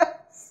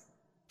glass.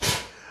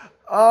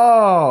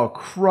 Oh,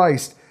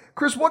 Christ.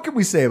 Chris, what can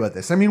we say about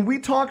this? I mean, we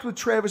talked with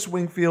Travis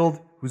Wingfield,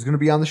 who's going to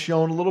be on the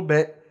show in a little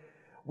bit.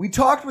 We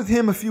talked with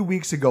him a few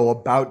weeks ago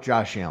about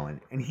Josh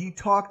Allen, and he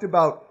talked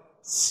about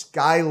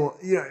skyline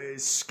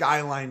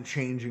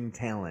changing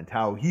talent,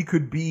 how he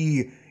could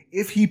be,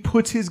 if he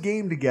puts his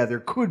game together,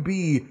 could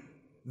be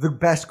the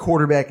best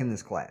quarterback in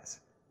this class.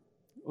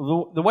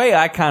 The way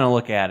I kind of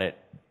look at it,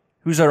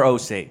 who's our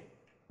OC?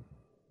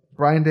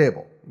 Brian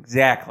Dable.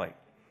 Exactly.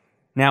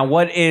 Now,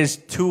 what is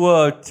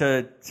Tua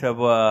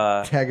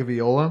Tagovailoa?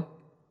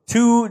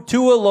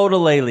 Tua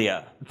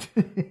Lotulelei.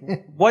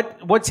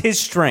 What's his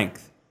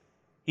strength?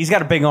 He's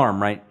got a big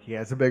arm, right? He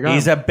has a big arm.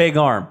 He's a big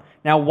arm.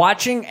 Now,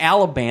 watching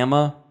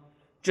Alabama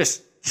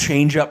just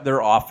change up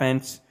their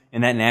offense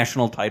in that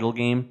national title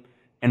game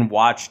and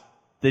watch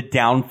the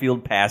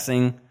downfield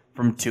passing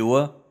from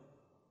Tua,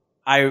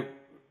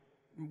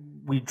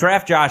 we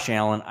draft Josh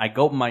Allen.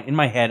 In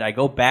my head, I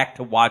go back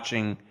to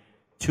watching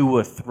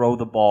Tua throw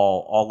the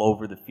ball all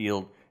over the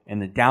field and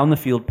the down the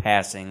field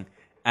passing,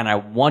 and I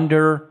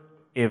wonder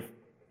if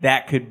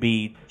that could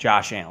be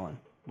Josh Allen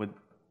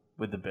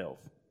with the Bills.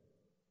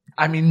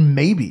 I mean,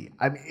 maybe.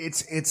 I mean,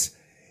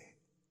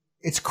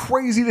 it's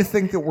crazy to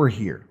think that we're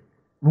here.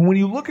 When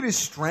you look at his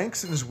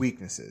strengths and his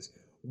weaknesses,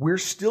 we're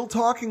still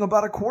talking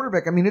about a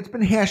quarterback. I mean, it's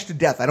been hashed to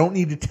death. I don't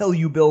need to tell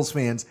you Bills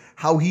fans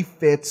how he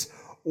fits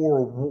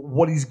or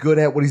what he's good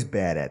at, what he's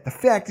bad at. The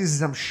fact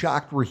is I'm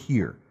shocked we're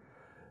here.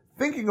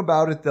 Thinking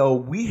about it, though,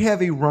 we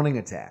have a running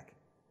attack.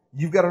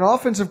 You've got an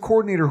offensive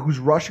coordinator whose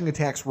rushing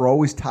attacks were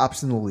always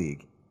tops in the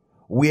league.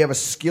 We have a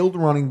skilled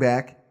running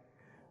back.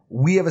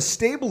 We have a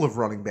stable of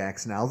running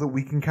backs now that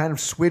we can kind of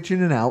switch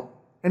in and out.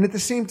 And at the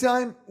same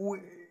time,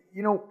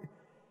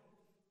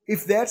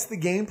 if that's the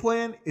game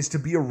plan, is to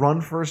be a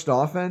run-first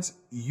offense,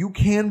 you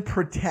can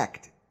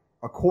protect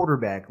a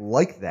quarterback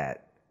like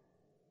that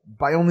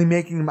by only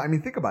making him... I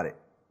mean, think about it.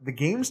 The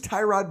games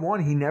Tyrod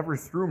won, he never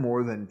threw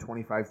more than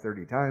 25,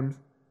 30 times.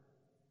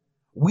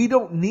 We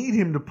don't need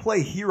him to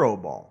play hero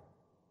ball.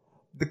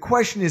 The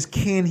question is,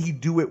 can he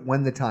do it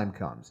when the time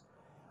comes?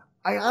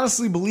 I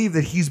honestly believe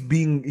that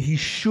he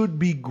should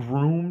be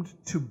groomed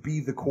to be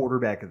the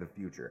quarterback of the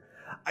future.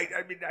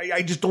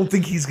 I just don't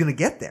think he's going to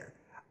get there.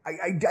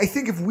 I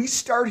think if we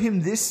start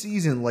him this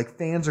season like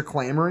fans are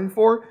clamoring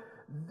for,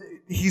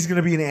 he's going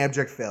to be an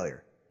abject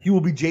failure. He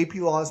will be J.P.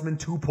 Losman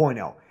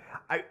 2.0.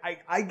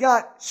 I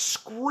got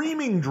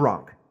screaming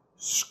drunk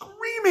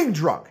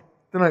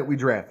the night we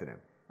drafted him.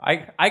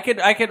 I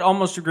could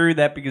almost agree with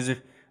that because if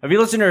you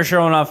listen to our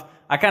show enough,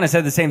 I kind of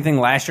said the same thing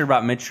last year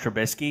about Mitch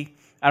Trubisky.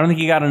 I don't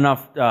think he got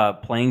enough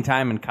playing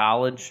time in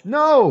college.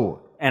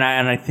 No, and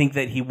I think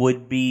that he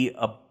would be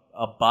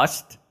a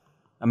bust.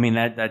 I mean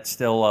that's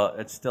still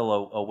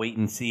a wait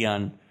and see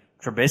on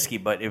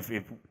Trubisky. But if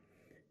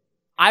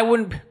I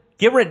wouldn't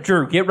get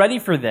ready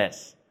for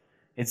this.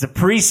 It's a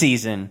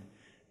preseason,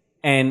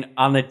 and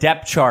on the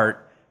depth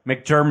chart,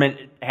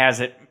 McDermott has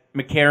it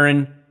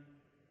McCarron,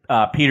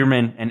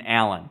 Peterman, and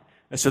Allen.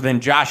 So then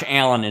Josh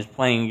Allen is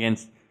playing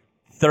against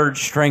third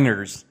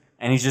stringers,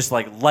 and he's just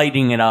like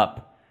lighting it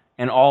up.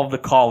 And all of the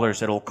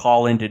callers that'll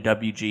call into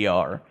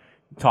WGR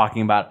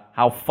talking about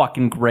how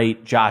fucking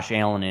great Josh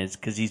Allen is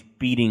because he's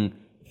beating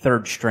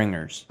third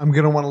stringers. I'm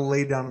going to want to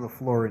lay down on the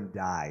floor and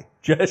die.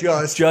 Just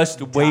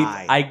wait.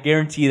 Die. I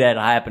guarantee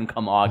that'll happen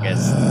come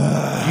August.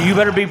 You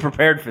better be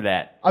prepared for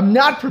that. I'm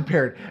not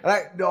prepared.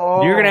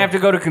 You're going to have to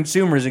go to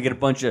Consumers and get a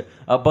bunch of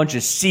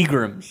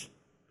Seagrams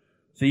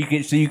so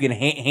you can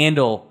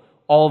handle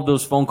all of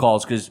those phone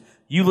calls because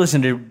you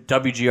listen to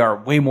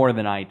WGR way more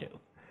than I do.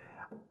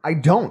 I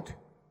don't.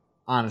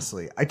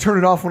 Honestly, I turn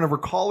it off whenever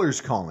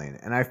callers call in,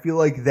 and I feel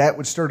like that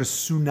would start a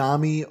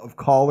tsunami of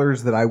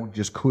callers that I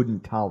just couldn't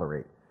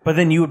tolerate. But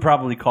then you would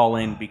probably call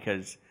in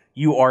because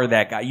you are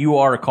that guy. You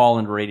are a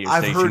call-in radio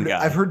station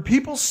guy. I've heard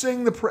people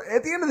sing at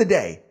the end of the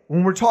day,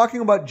 when we're talking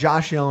about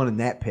Josh Allen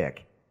and that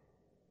pick,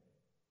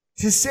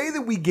 to say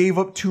that we gave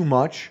up too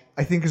much,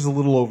 I think is a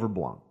little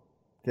overblown.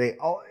 Okay,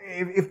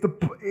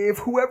 if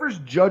whoever's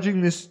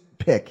judging this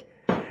pick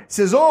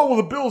says, oh, well,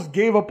 the Bills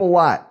gave up a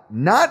lot.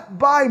 Not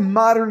by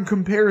modern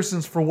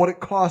comparisons for what it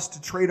costs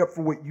to trade up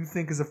for what you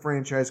think is a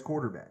franchise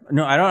quarterback.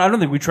 No, I don't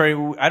think we trade.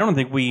 I don't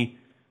think we.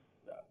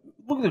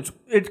 Look at this.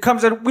 It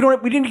comes out.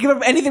 We didn't give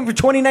up anything for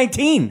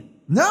 2019.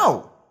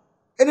 No,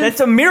 that's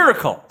a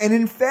miracle. And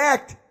in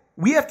fact,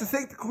 we have to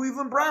thank the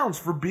Cleveland Browns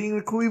for being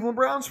the Cleveland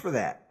Browns for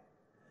that.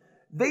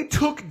 They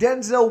took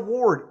Denzel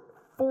Ward,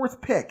 4th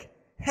pick.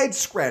 Head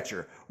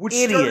scratcher, which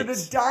started a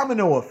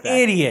domino effect.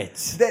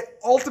 Idiots. That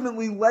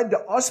ultimately led to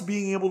us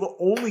being able to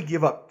only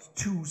give up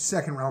 2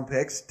 second-round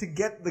picks to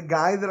get the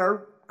guy that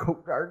our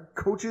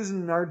coaches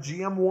and our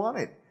GM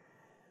wanted.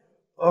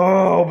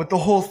 Oh, but the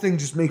whole thing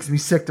just makes me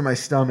sick to my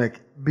stomach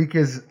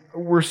because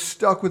we're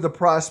stuck with a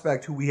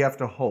prospect who we have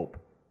to hope.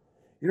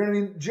 You know what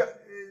I mean?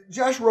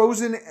 Josh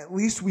Rosen, at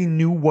least we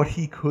knew what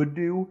he could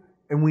do,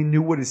 and we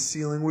knew what his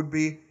ceiling would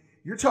be.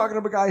 You're talking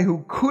about a guy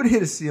who could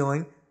hit a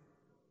ceiling,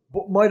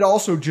 but might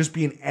also just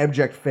be an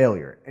abject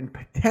failure. And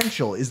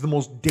potential is the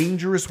most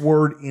dangerous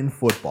word in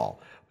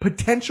football.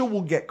 Potential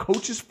will get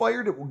coaches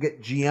fired. It will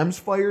get GMs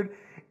fired.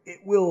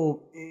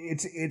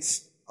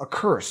 It's a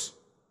curse.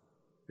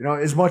 You know,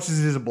 as much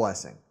as it is a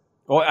blessing.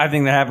 Well, I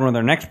think that happened with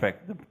our next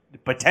pick. The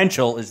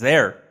potential is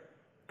there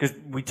because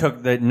we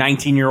took the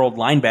 19-year-old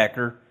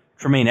linebacker,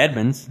 Tremaine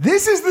Edmonds.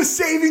 This is the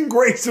saving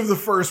grace of the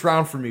first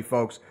round for me,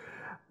 folks.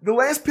 The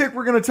last pick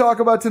we're going to talk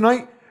about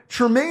tonight,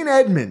 Tremaine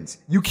Edmonds.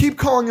 You keep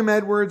calling him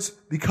Edwards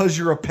because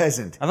you're a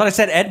peasant. I thought I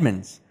said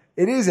Edmonds.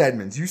 It is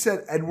Edmonds. You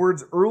said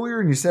Edwards earlier,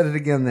 and you said it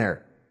again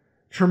there.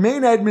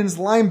 Tremaine Edmonds,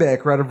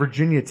 linebacker out of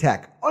Virginia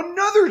Tech.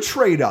 Another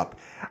trade up.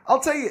 I'll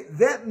tell you,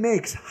 that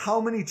makes how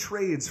many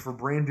trades for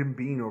Brandon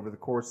Beane over the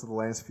course of the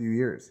last few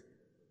years.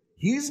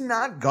 He's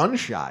not gun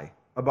shy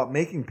about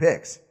making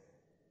picks.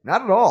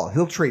 Not at all.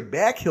 He'll trade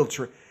back.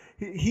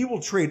 He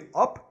will trade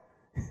up.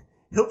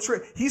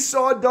 He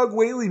saw Doug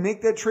Whaley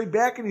make that trade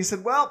back, and he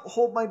said, well,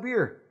 hold my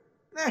beer.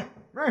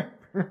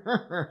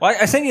 Well,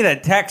 I sent you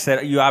that text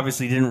that you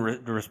obviously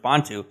didn't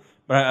respond to,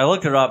 but I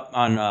looked it up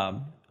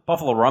on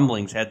Buffalo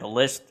Rumblings, had the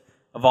list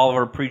of all of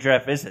our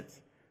pre-draft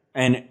visits.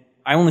 And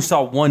I only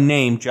saw one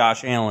name,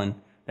 Josh Allen,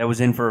 that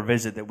was in for a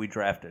visit that we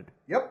drafted.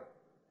 Yep.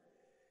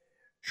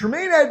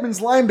 Tremaine Edmonds,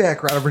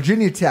 linebacker out of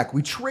Virginia Tech.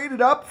 We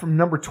traded up from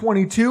number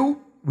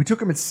 22. We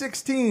took him at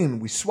 16.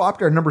 We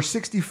swapped our number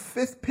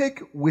 65th pick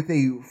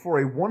for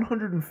a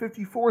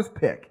 154th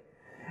pick.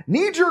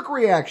 Knee-jerk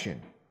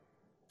reaction.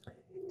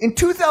 In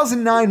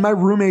 2009, my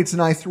roommates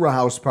and I threw a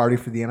house party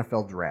for the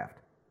NFL draft.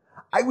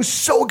 I was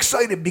so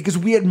excited because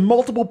we had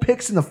multiple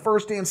picks in the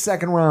first and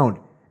second round.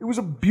 It was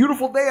a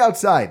beautiful day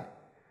outside.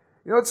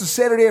 You know, it's a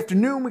Saturday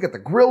afternoon. We got the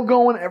grill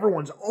going.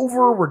 Everyone's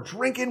over. We're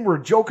drinking. We're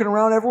joking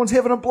around. Everyone's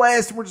having a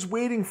blast. And we're just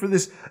waiting for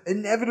this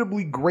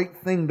inevitably great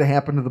thing to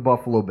happen to the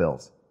Buffalo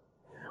Bills.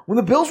 When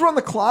the Bills were on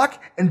the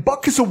clock and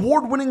Butkus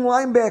award-winning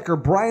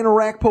linebacker Brian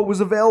Orakpo was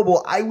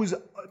available, I was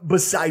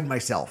beside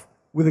myself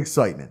with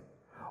excitement.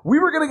 We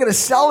were going to get a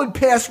solid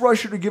pass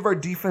rusher to give our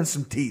defense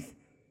some teeth.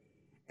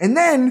 And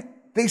then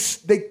they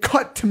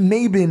cut to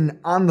Mabin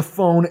on the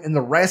phone, and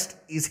the rest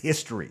is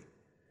history.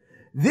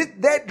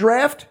 That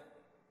draft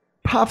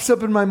pops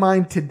up in my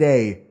mind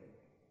today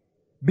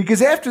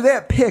because after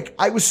that pick,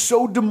 I was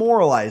so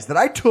demoralized that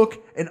I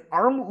took an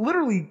arm,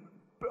 literally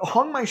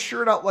hung my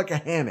shirt out like a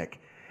hammock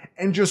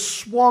and just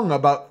swung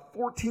about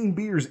 14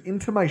 beers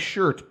into my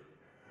shirt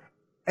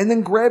and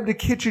then grabbed a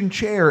kitchen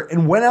chair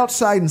and went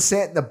outside and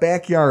sat in the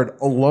backyard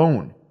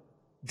alone,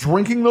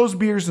 drinking those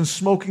beers and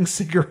smoking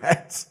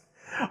cigarettes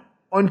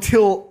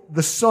until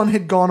the sun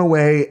had gone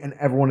away and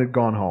everyone had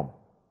gone home.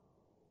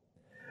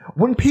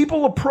 When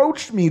people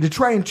approached me to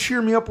try and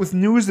cheer me up with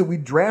news that we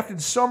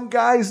drafted some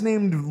guys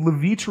named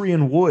Levitri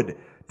and Wood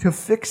to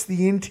fix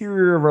the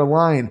interior of our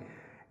line,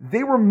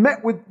 they were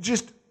met with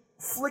just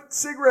flicked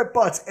cigarette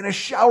butts and a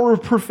shower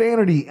of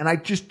profanity, and I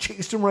just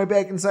chased them right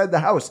back inside the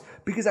house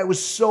because I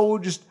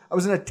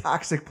was in a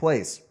toxic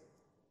place.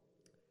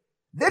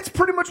 That's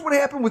pretty much what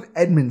happened with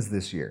Edmonds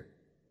this year.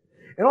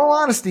 In all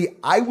honesty,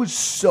 I was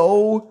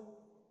so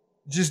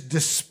just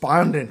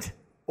despondent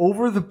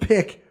over the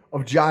pick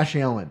of Josh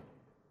Allen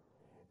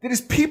that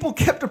his people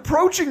kept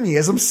approaching me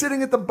as I'm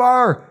sitting at the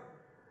bar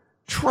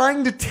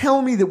trying to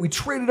tell me that we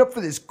traded up for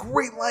this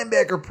great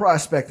linebacker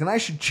prospect and I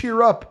should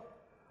cheer up,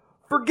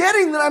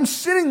 forgetting that I'm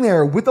sitting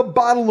there with a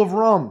bottle of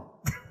rum.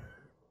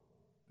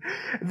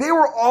 They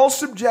were all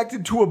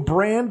subjected to a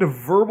brand of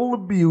verbal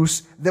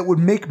abuse that would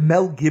make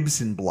Mel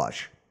Gibson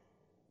blush.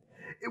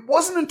 It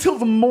wasn't until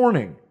the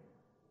morning,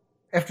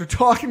 after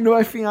talking to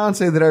my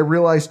fiance, that I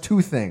realized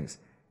two things.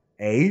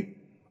 A,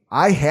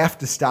 I have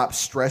to stop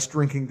stress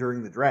drinking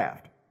during the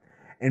draft.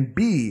 And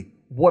B,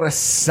 what a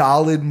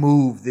solid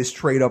move this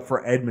trade up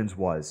for Edmonds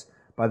was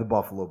by the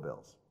Buffalo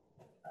Bills.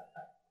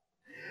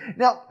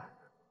 Now,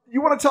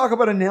 you want to talk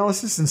about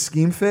analysis and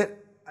scheme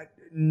fit?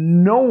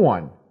 No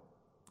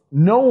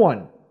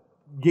one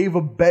gave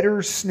a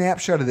better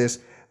snapshot of this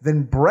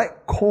than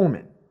Brett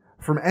Coleman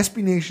from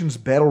SB Nation's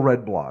Battle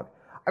Red blog.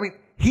 I mean,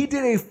 he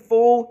did a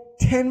full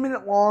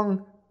 10-minute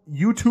long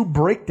YouTube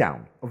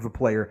breakdown of the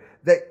player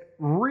that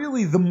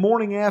really the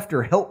morning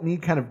after helped me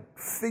kind of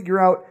figure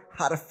out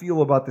how to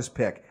feel about this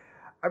pick.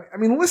 I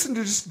mean, listen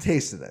to just a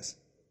taste of this.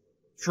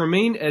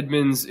 Tremaine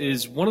Edmonds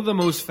is one of the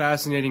most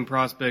fascinating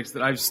prospects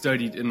that I've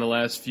studied in the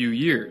last few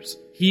years.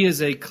 He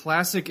is a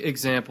classic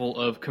example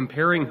of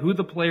comparing who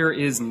the player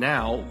is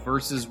now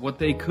versus what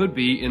they could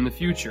be in the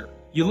future.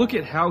 You look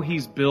at how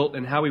he's built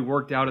and how he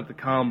worked out at the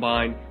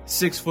combine,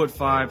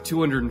 6'5",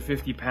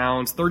 250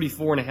 pounds,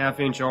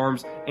 34.5-inch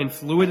arms, and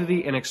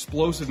fluidity and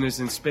explosiveness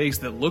in space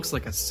that looks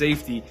like a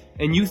safety,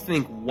 and you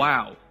think,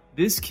 wow,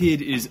 this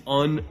kid is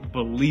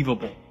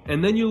unbelievable.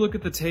 And then you look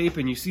at the tape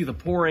and you see the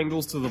poor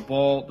angles to the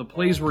ball, the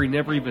plays where he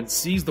never even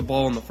sees the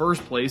ball in the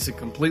first place and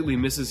completely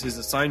misses his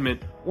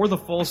assignment, or the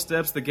false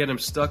steps that get him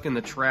stuck in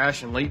the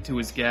trash and late to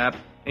his gap,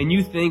 and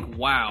you think,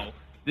 wow,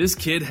 this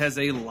kid has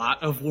a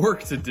lot of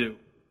work to do.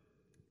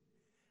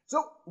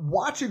 So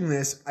watching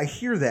this, I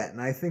hear that and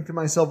I think to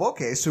myself,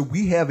 okay, so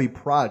we have a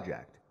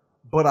project,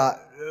 but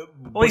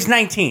well, he's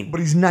 19. But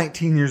he's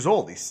 19 years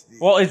old.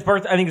 Well, I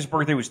think his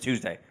birthday was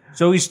Tuesday,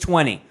 so he's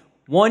 20.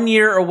 1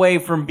 year away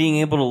from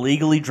being able to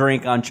legally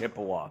drink on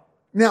Chippewa.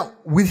 Now,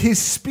 with his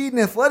speed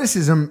and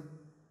athleticism,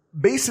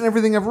 based on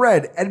everything I've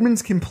read,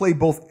 Edmonds can play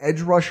both edge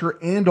rusher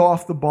and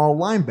off-the-ball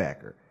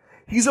linebacker.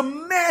 He's a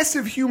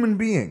massive human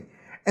being,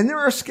 and there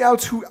are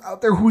scouts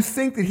out there who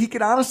think that he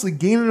could honestly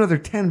gain another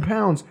 10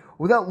 pounds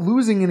without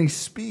losing any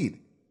speed.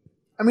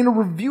 I mean, a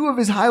review of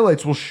his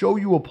highlights will show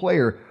you a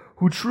player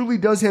who truly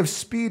does have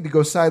speed to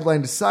go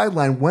sideline to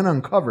sideline when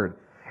uncovered,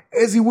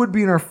 as he would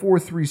be in our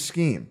 4-3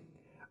 scheme.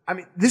 I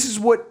mean, this is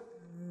what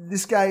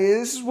this guy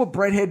is. This is what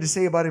Brett had to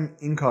say about him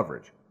in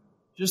coverage.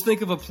 Just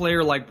think of a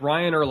player like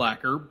Brian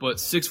Urlacher, but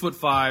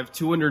 6'5",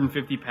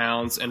 250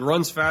 pounds, and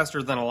runs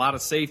faster than a lot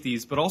of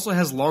safeties, but also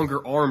has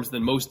longer arms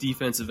than most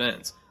defensive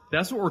ends.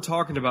 That's what we're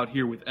talking about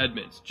here with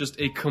Edmonds. Just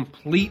a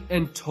complete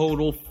and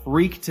total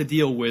freak to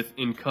deal with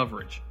in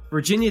coverage.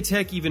 Virginia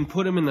Tech even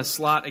put him in the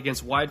slot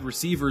against wide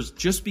receivers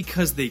just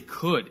because they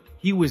could.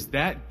 He was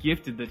that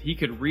gifted that he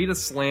could read a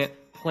slant,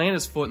 plant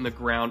his foot in the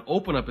ground,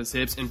 open up his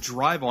hips, and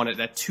drive on it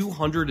at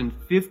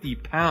 250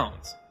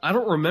 pounds. I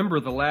don't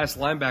remember the last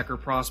linebacker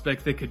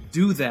prospect that could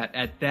do that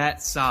at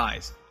that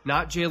size.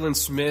 Not Jalen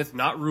Smith,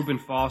 not Reuben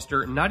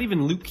Foster, not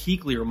even Luke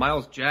Kuechly or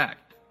Miles Jack.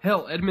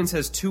 Hell, Edmonds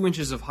has 2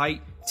 inches of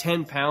height,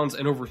 10 pounds,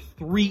 and over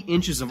 3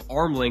 inches of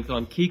arm length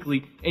on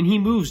Kuechly, and he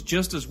moves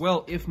just as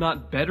well, if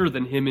not better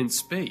than him in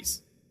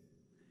space.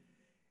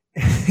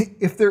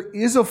 If there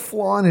is a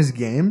flaw in his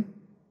game,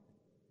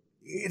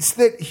 it's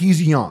that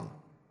he's young.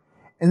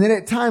 And then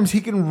at times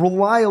he can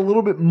rely a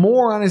little bit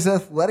more on his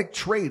athletic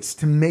traits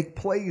to make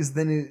plays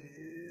than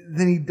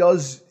he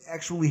does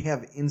actually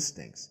have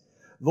instincts.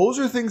 Those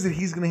are things that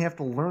he's going to have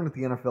to learn at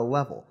the NFL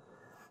level.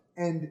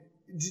 And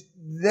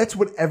that's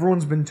what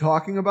everyone's been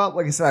talking about.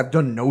 Like I said, I've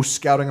done no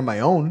scouting on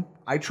my own.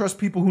 I trust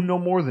people who know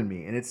more than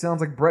me. And it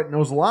sounds like Brett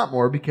knows a lot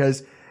more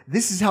because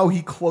this is how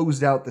he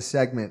closed out the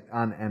segment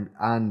on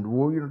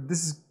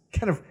this is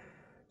kind of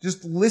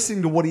just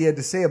listening to what he had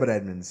to say about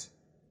Edmonds.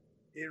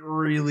 It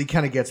really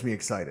kind of gets me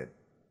excited.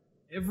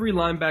 Every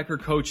linebacker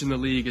coach in the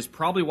league is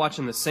probably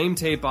watching the same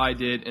tape I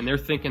did, and they're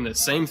thinking the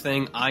same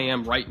thing I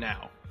am right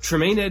now.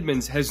 Tremaine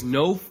Edmonds has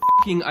no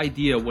fucking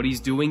idea what he's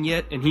doing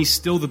yet, and he's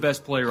still the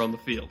best player on the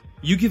field.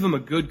 You give him a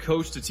good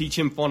coach to teach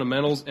him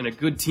fundamentals and a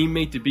good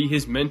teammate to be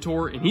his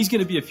mentor, and he's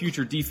going to be a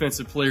future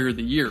defensive player of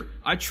the year.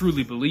 I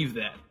truly believe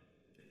that.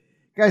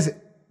 Guys,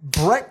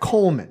 Brett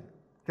Coleman,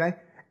 okay?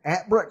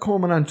 At Brett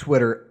Coleman on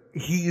Twitter,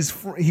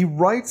 he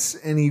writes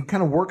and he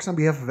kind of works on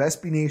behalf of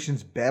SB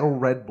Nation's Battle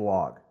Red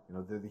blog. You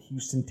know, they're the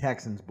Houston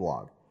Texans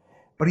blog.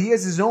 But he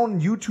has his own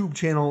YouTube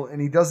channel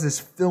and he does this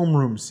film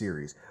room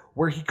series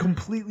where he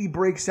completely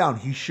breaks down.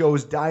 He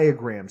shows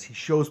diagrams, he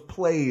shows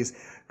plays,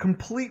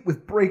 complete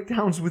with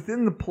breakdowns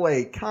within the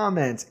play,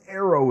 comments,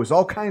 arrows,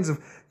 all kinds of...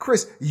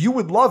 Chris, you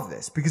would love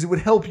this because it would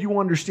help you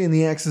understand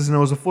the X's and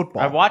O's of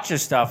football. I've watched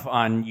this stuff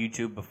on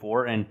YouTube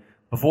before, and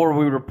before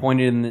we were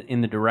pointed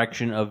in the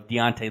direction of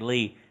Deontay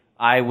Lee,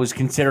 I was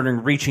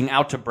considering reaching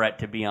out to Brett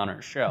to be on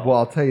our show. Well,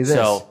 I'll tell you this.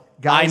 So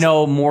guys, I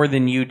know more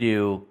than you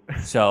do.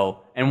 So,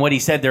 and what he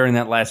said there in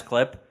that last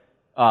clip,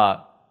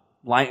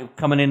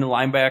 coming into the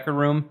linebacker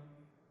room,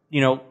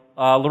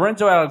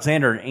 Lorenzo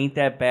Alexander ain't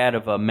that bad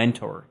of a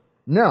mentor.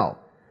 No.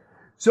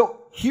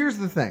 So here's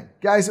the thing,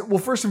 guys. Well,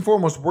 first and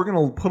foremost, we're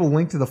going to put a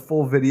link to the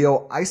full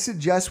video. I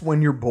suggest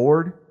when you're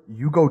bored,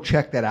 you go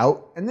check that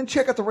out, and then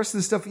check out the rest of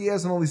the stuff he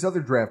has on all these other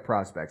draft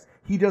prospects.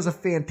 He does a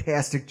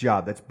fantastic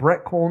job. That's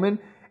Brett Coleman,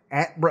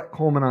 at Brett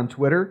Coleman on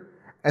Twitter,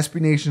 SB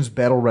Nation's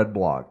Battle Red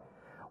blog.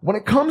 When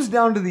it comes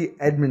down to the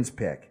Edmonds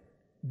pick,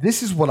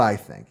 this is what I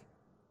think.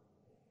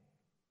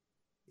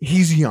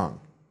 He's young,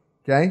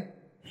 okay?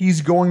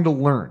 He's going to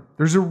learn.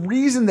 There's a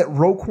reason that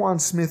Roquan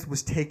Smith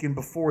was taken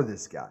before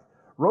this guy.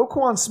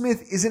 Roquan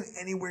Smith isn't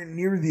anywhere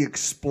near the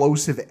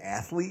explosive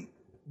athlete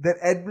that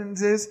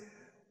Edmonds is,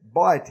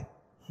 but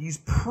he's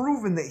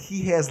proven that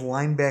he has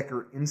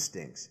linebacker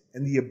instincts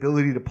and the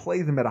ability to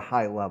play them at a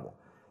high level.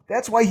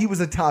 That's why he was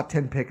a top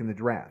 10 pick in the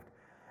draft.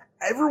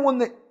 Everyone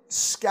that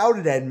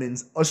scouted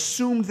Edmonds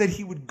assumed that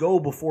he would go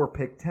before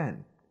pick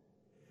 10.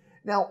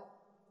 Now,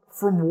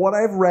 from what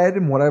I've read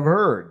and what I've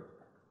heard,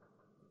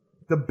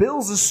 the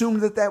Bills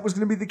assumed that that was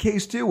going to be the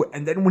case too.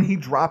 And then when he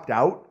dropped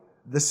out,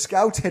 the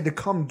scouts had to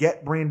come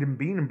get Brandon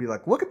Beane and be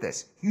like, look at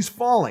this. He's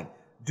falling.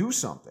 Do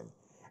something.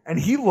 And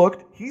he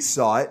looked, he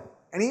saw it,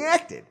 and he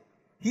acted.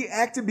 He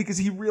acted because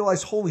he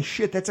realized, holy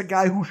shit, that's a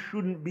guy who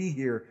shouldn't be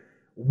here.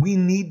 We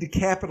need to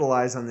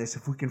capitalize on this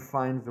if we can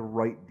find the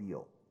right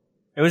deal.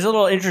 It was a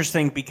little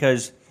interesting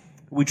because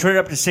we traded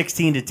up to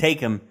 16 to take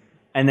him,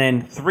 and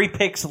then 3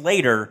 picks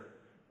later,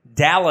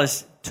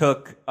 Dallas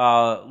took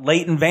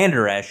Leighton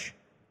Vander Esch,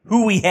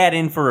 who we had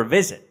in for a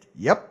visit.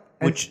 Yep.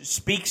 Which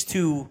speaks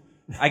to,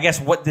 I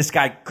guess, what this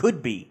guy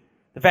could be.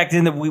 The fact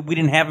is that we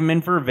didn't have him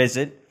in for a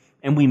visit,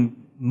 and we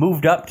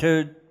moved up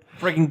to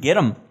friggin' get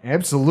him.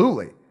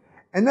 Absolutely.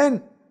 And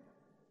then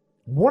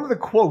one of the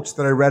quotes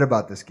that I read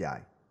about this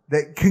guy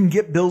that can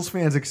get Bills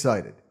fans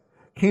excited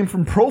came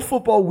from Pro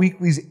Football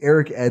Weekly's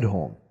Eric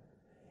Edholm.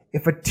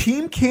 If a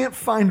team can't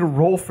find a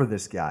role for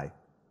this guy,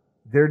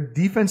 their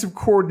defensive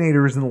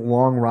coordinator is in the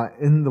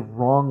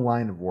wrong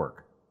line of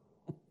work.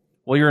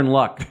 Well, you're in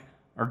luck.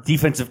 Our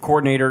defensive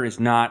coordinator is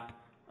not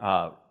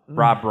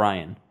Rob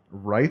Ryan.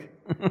 Right?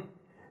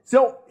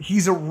 So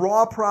he's a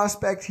raw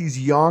prospect. He's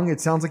young. It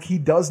sounds like he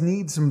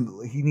needs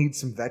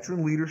some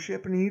veteran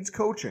leadership and he needs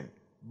coaching.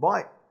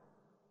 But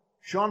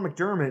Sean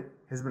McDermott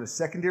has been a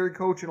secondary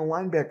coach and a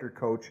linebacker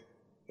coach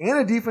and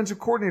a defensive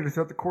coordinator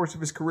throughout the course of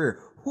his career.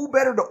 Who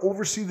better to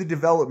oversee the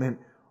development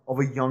of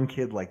a young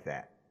kid like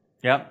that?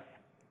 Yep.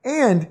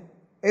 And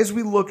as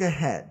we look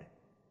ahead,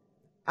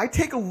 I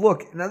take a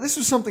look. Now, this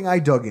was something I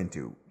dug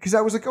into because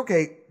I was like,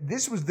 okay, they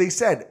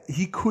said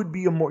he could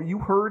be you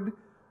heard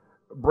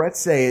Brett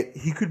say it,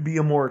 he could be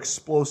a more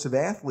explosive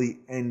athlete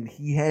and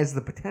he has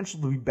the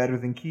potential to be better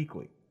than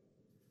Kuechly.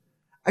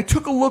 I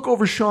took a look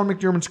over Sean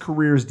McDermott's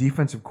career as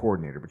defensive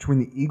coordinator between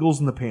the Eagles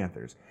and the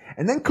Panthers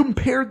and then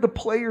compared the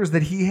players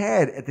that he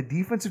had at the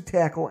defensive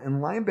tackle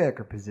and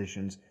linebacker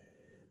positions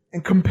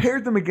and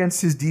compared them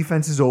against his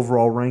defense's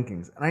overall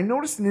rankings. And I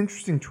noticed an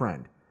interesting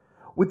trend.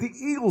 With the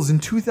Eagles in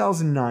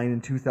 2009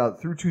 and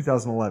through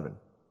 2011,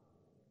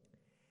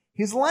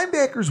 his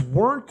linebackers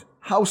weren't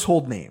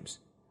household names.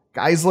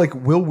 Guys like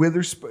Will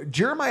Witherspoon,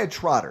 Jeremiah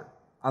Trotter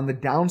on the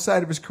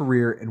downside of his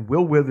career, and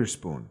Will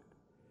Witherspoon.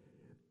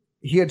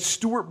 He had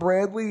Stuart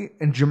Bradley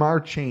and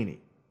Jamar Chaney.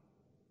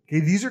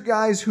 Okay, these are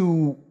guys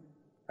who,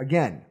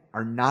 again,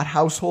 are not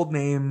household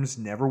names,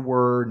 never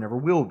were, never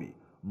will be,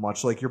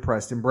 much like your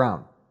Preston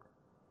Brown.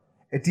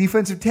 At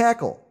defensive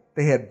tackle,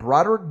 they had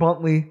Broderick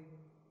Bunkley,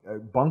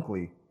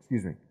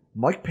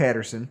 Mike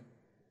Patterson,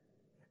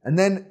 and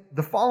then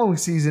the following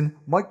season,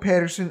 Mike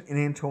Patterson and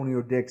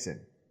Antonio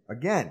Dixon.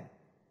 Again,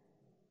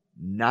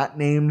 not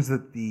names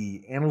that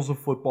the annals of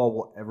football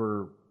will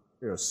ever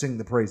sing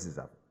the praises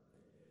of.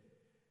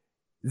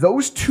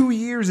 Those 2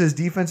 years as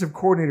defensive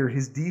coordinator,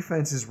 his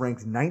defense is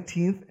ranked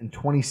 19th and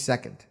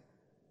 22nd.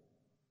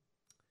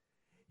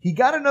 He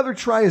got another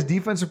try as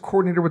defensive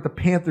coordinator with the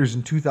Panthers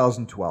in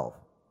 2012.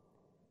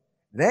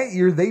 That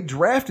year, they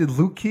drafted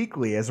Luke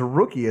Kuechly as a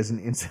rookie as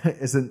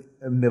a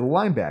middle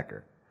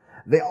linebacker.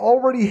 They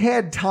already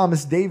had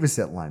Thomas Davis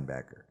at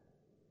linebacker.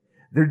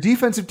 Their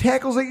defensive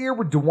tackles that year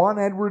were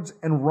DeJuan Edwards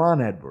and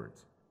Ron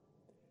Edwards.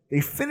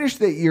 They finished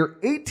that year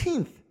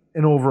 18th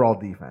in overall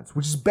defense,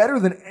 which is better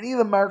than any of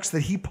the marks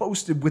that he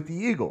posted with the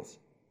Eagles.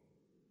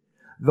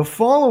 The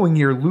following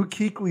year, Luke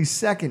Kuechly's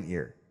second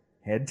year,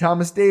 had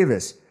Thomas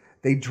Davis.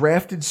 They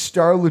drafted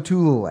Star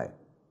Lotulelei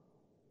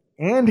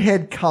and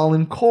had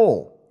Colin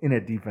Cole in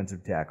at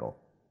defensive tackle.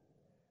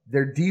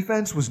 Their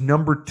defense was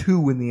number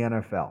 2 in the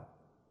NFL.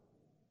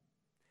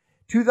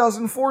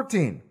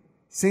 2014,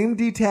 same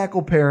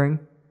D-tackle pairing,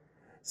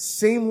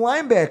 same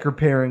linebacker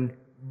pairing,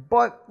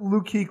 but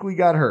Luke Kuechly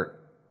got hurt.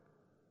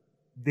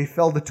 They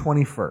fell to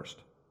 21st.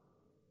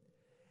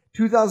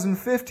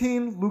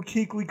 2015, Luke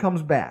Kuechly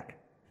comes back.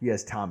 He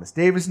has Thomas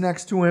Davis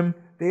next to him.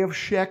 They have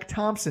Shaq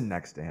Thompson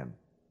next to him.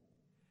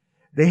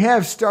 They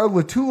have Star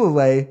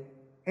Lotulelei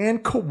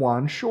and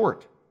Kawan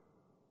Short.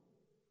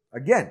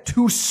 Again,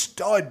 2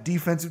 stud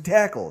defensive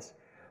tackles,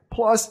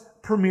 plus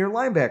premier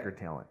linebacker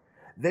talent.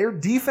 Their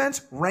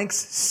defense ranks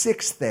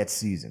 6th that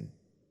season.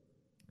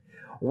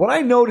 What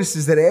I noticed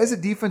is that as a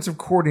defensive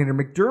coordinator,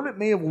 McDermott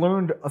may have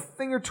learned a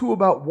thing or two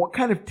about what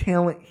kind of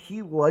talent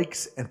he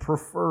likes and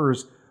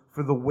prefers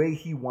for the way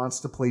he wants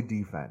to play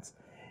defense.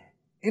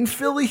 In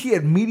Philly, he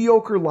had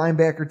mediocre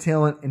linebacker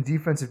talent and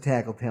defensive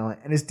tackle talent,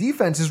 and his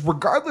defenses,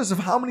 regardless of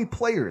how many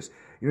players,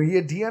 he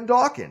had Deion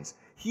Dawkins.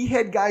 He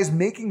had guys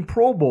making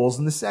Pro Bowls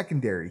in the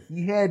secondary.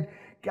 He had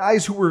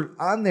guys who were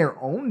on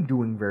their own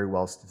doing very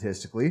well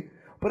statistically,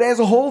 but as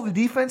a whole, the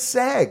defense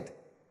sagged.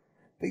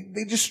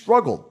 They just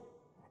struggled.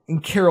 In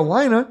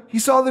Carolina, he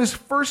saw that his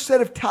first set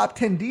of top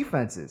 10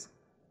 defenses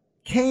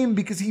came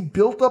because he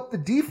built up the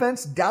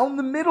defense down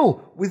the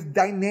middle with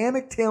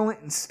dynamic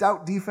talent and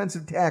stout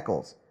defensive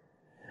tackles.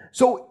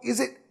 So is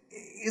it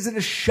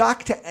a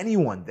shock to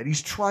anyone that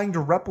he's trying to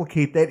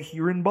replicate that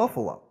here in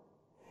Buffalo?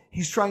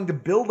 He's trying to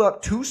build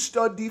up 2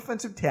 stud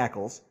defensive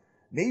tackles,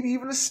 maybe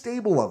even a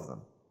stable of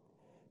them,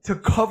 to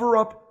cover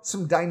up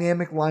some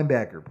dynamic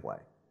linebacker play.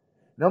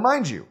 Now,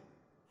 mind you,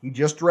 we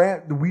just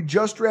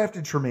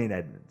drafted Tremaine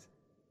Edmonds.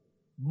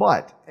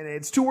 But, and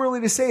it's too early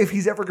to say if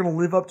he's ever going to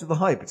live up to the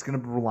hype. It's going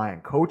to rely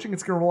on coaching.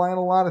 It's going to rely on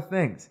a lot of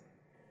things.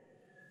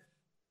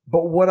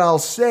 But what I'll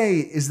say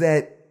is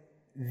that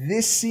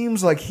this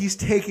seems like he's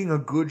taking a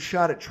good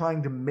shot at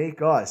trying to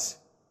make us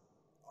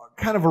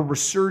kind of a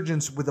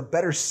resurgence with a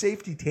better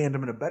safety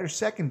tandem and a better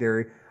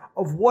secondary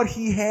of what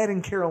he had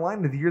in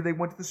Carolina the year they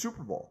went to the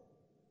Super Bowl.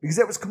 Because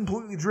that was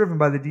completely driven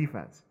by the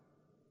defense.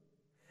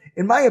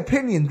 In my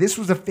opinion, this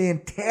was a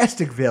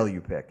fantastic value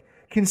pick,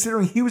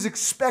 considering he was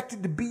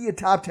expected to be a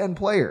top 10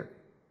 player.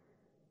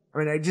 I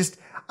mean,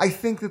 I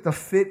think that the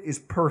fit is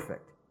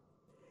perfect.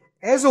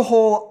 As a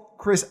whole,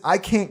 Chris, I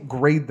can't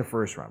grade the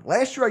first round.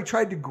 Last year I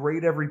tried to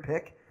grade every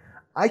pick.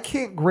 I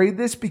can't grade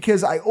this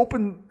because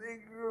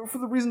for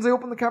the reasons I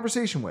opened the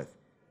conversation with.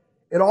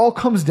 It all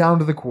comes down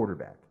to the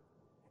quarterback.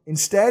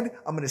 Instead,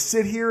 I'm going to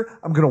sit here,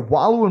 I'm going to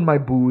wallow in my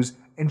booze,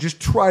 and just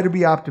try to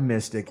be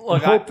optimistic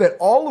and hope that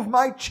all of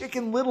my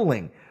chicken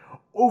littling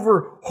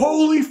over,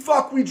 holy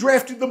fuck, we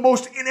drafted the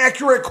most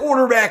inaccurate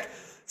quarterback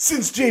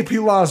since J.P.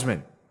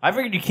 Losman. I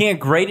figured you can't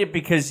grade it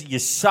because you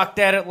sucked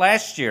at it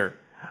last year.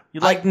 You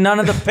liked none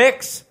of the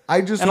picks.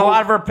 A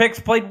lot of our picks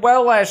played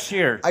well last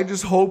year. I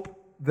just hope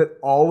that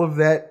all of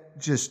that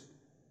just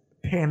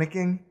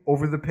panicking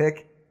over the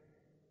pick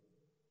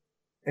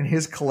and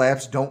his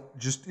collapse don't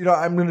just,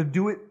 I'm going to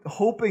do it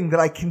hoping that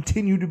I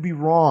continue to be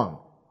wrong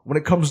when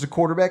it comes to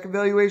quarterback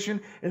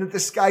evaluation and that the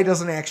sky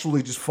doesn't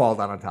actually just fall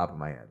down on top of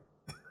my head.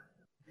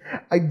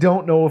 I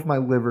don't know if my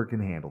liver can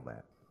handle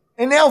that.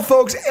 And now,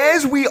 folks,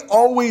 as we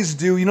always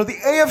do, the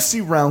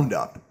AFC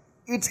Roundup,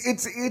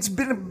 it's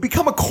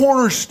become a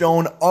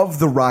cornerstone of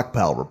the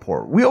Rockpile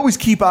Report. We always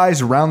keep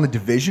eyes around the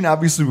division.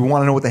 Obviously, we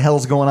want to know what the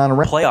hell's going on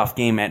around. Playoff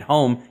game at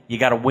home, you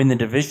got to win the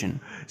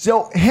division.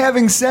 So,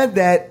 having said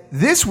that,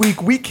 this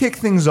week we kick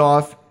things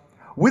off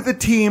with a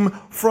team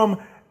from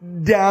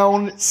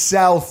down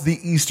south the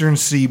eastern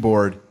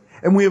seaboard.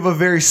 And we have a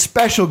very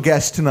special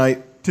guest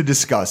tonight to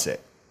discuss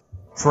it.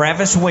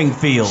 Travis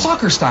Wingfield.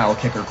 Soccer-style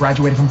kicker.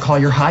 Graduated from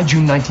Collier High,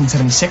 June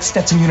 1976.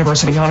 Stetson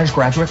University Honors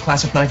graduate,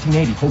 class of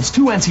 1980. Holds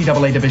 2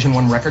 NCAA Division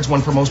I records,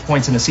 one for most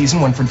points in a season,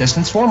 one for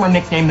distance. Former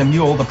nicknamed the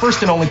Mule, the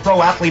first and only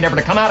pro athlete ever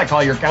to come out of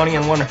Collier County,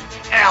 and one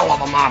hell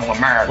of a model of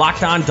merit.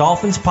 Locked On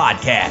Dolphins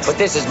podcast. But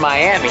this is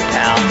Miami,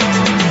 pal.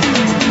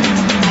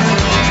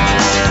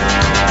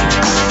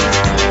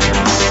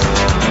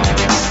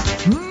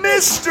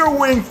 Mr.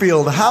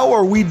 Wingfield, how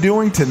are we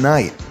doing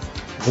tonight?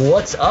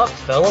 What's up,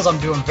 fellas? I'm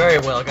doing very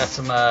well. I got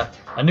some a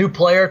new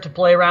player to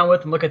play around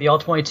with and look at the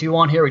All-22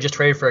 on here. We just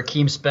traded for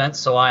Akeem Spence,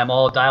 so I am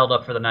all dialed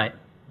up for the night.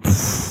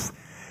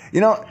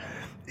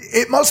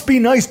 It must be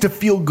nice to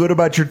feel good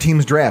about your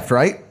team's draft,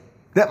 right?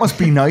 That must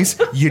be nice,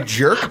 you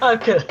jerk.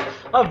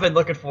 I've been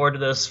looking forward to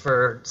this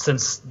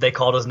since they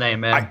called his name,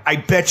 man. I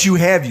bet you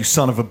have, you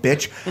son of a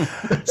bitch.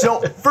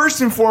 So,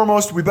 first and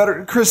foremost,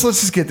 Chris,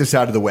 let's just get this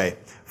out of the way.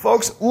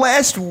 Folks,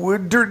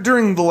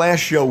 during the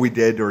last show we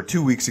did, or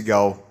 2 weeks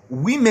ago,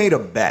 we made a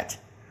bet.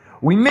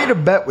 We made a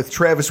bet with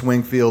Travis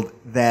Wingfield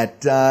that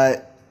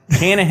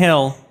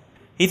Tannehill,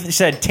 he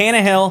said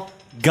Tannehill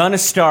gonna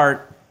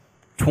start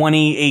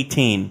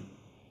 2018.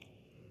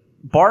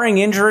 Barring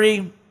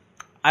injury,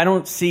 I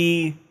don't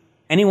see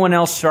anyone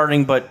else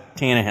starting but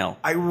Tannehill.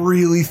 I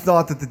really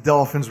thought that the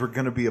Dolphins were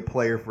going to be a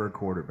player for a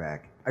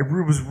quarterback. I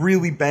was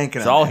really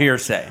banking on it. It's all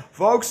hearsay.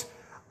 Folks,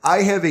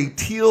 I have a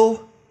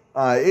teal,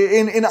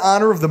 in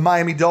honor of the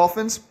Miami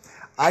Dolphins,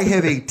 I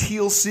have a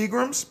teal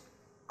Seagrams.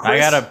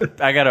 Chris?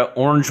 I got an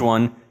orange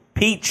one.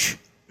 Peach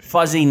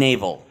fuzzy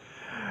navel.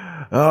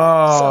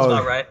 Oh. Sounds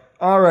about right.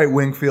 All right,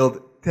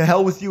 Wingfield. To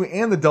hell with you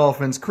and the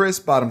Dolphins. Chris,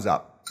 bottoms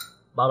up.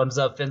 Bottoms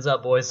up, fins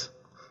up, boys.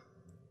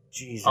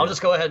 Jesus. I'll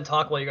just go ahead and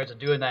talk while you guys are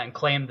doing that and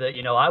claim that,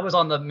 I was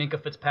on the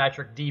Minkah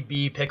Fitzpatrick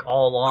DB pick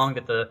all along,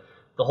 that the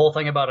whole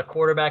thing about a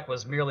quarterback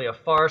was merely a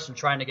farce and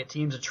trying to get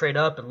teams to trade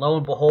up, and lo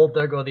and behold,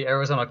 there go the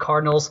Arizona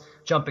Cardinals,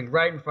 jumping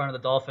right in front of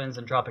the Dolphins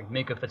and dropping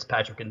Minkah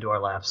Fitzpatrick into our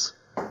laps.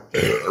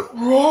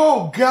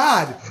 Oh,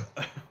 God.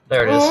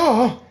 There it is.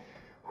 Oh,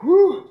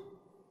 whew.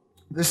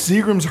 The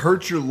Seagrams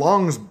hurt your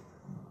lungs.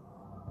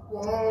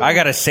 I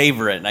got to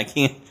savor it, and I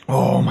can't.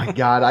 Oh, my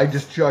God. I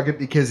just chug it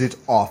because it's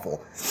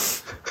awful.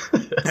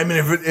 I mean,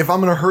 if I'm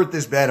going to hurt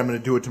this bad, I'm going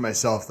to do it to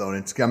myself, though. And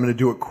I'm going to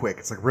do it quick.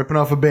 It's like ripping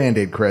off a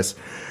Band-Aid, Chris.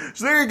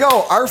 So there you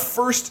go. Our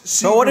first Seagrams.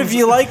 So what if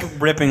you like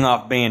ripping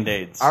off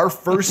Band-Aids? Our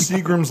first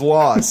Seagrams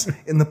loss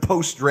in the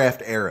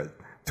post-draft era,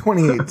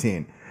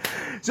 2018.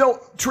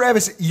 So,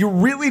 Travis, you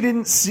really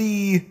didn't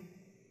see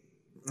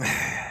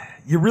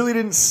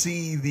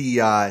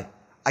the, I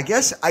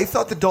guess I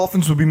thought the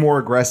Dolphins would be more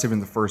aggressive in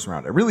the first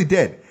round. I really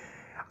did.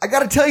 I got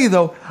to tell you,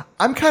 though,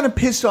 I'm kind of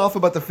pissed off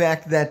about the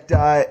fact that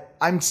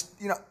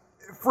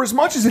for as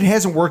much as it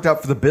hasn't worked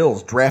out for the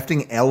Bills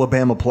drafting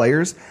Alabama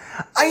players,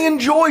 I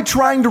enjoy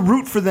trying to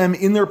root for them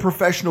in their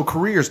professional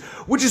careers,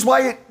 which is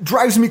why it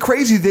drives me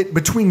crazy that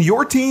between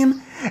your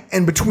team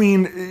and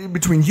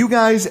between you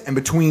guys and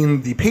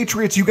between the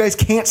Patriots, you guys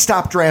can't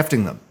stop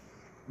drafting them.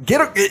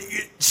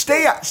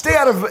 Stay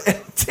out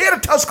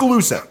of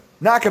Tuscaloosa.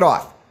 Knock it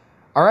off.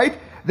 All right?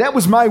 That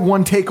was my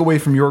one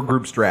takeaway from your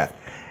group's draft.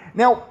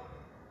 Now,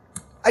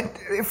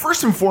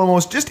 first and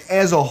foremost, just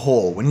as a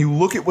whole, when you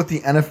look at what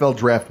the NFL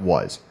draft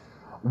was,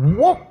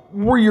 what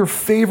were your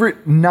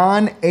favorite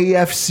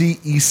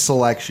non-AFC East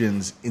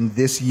selections in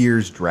this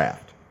year's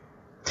draft?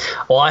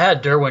 Well, I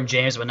had Derwin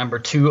James, my number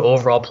 2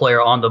 overall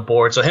player on the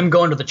board. So him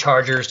going to the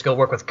Chargers to go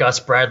work with Gus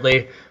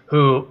Bradley,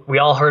 who we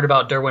all heard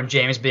about Derwin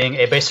James being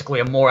basically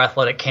a more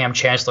athletic Cam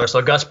Chancellor.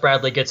 So Gus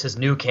Bradley gets his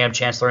new Cam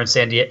Chancellor in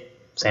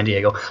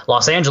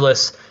Los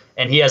Angeles,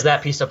 and he has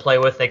that piece to play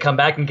with. They come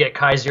back and get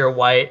Kaiser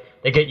White.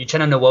 They get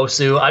Uchenna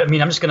Nwosu. I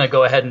mean, I'm just going to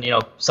go ahead and,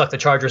 suck the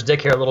Chargers'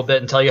 dick here a little bit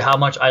and tell you how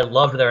much I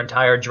loved their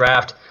entire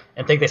draft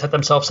and think they set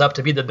themselves up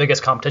to be the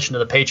biggest competition to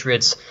the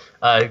Patriots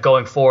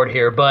going forward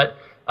here. But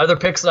other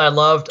picks that I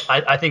loved,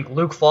 I think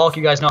Luke Falk,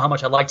 you guys know how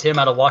much I liked him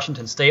out of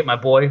Washington State, my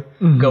boy.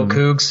 Mm-hmm. Go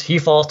Cougs. He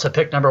falls to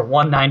pick number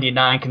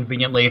 199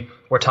 conveniently,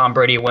 where Tom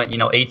Brady went,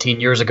 18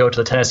 years ago to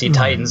the Tennessee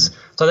Titans.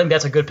 So I think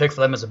that's a good pick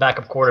for them as a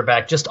backup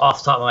quarterback. Just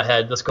off the top of my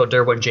head, let's go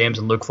Derwin James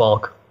and Luke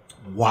Falk.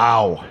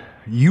 Wow.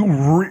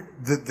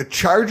 The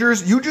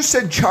Chargers, you just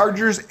said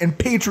Chargers and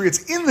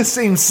Patriots in the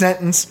same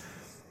sentence.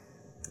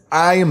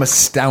 I am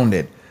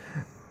astounded.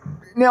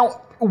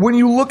 Now, when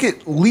you look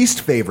at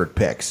least favorite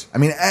picks, I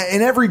mean,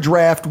 in every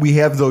draft, we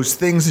have those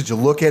things that you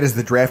look at as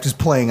the draft is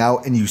playing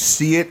out and you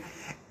see it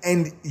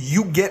and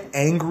you get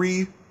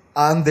angry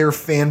on their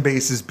fan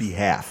base's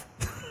behalf.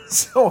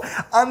 So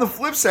on the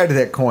flip side of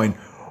that coin,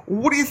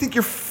 what do you think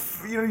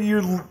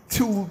your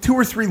two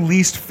or three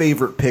least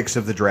favorite picks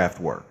of the draft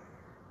were?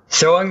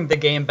 Throwing the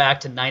game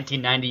back to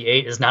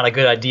 1998 is not a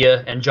good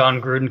idea, and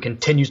John Gruden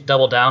continues to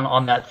double down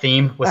on that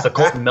theme with the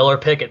Colton Miller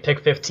pick at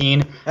pick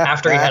 15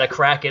 after he had a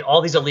crack at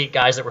all these elite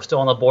guys that were still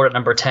on the board at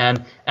number 10.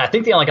 And I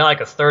think they only got like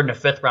a third and a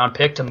fifth round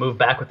pick to move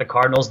back with the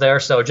Cardinals there,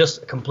 so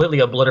just completely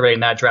obliterating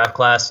that draft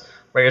class.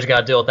 Raiders got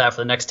to deal with that for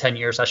the next 10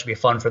 years. That should be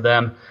fun for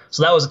them.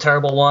 So that was a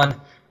terrible one.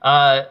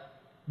 Let's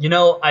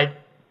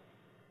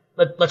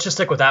just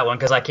stick with that one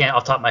because I can't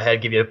off the top of my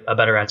head give you a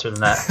better answer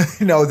than that.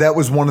 No, that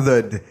was one of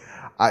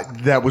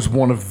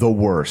the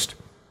worst.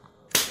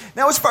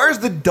 Now, as far as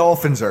the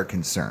Dolphins are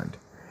concerned,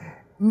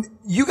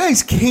 you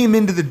guys came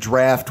into the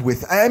draft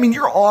with,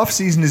 your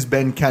offseason has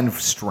been kind of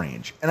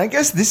strange. And I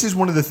guess this is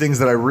one of the things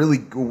that I really,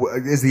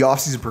 as the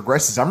offseason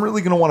progresses, I'm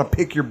really going to want to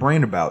pick your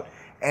brain about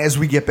as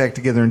we get back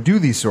together and do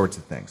these sorts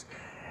of things.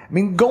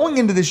 Going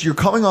into this, you're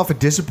coming off a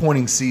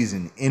disappointing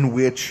season in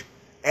which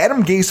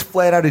Adam Gase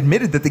flat out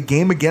admitted that the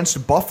game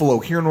against Buffalo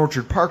here in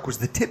Orchard Park was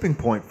the tipping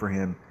point for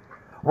him,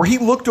 where he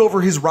looked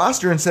over his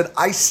roster and said,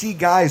 I see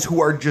guys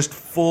who are just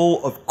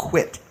full of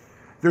quit.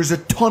 There's a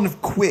ton of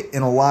quit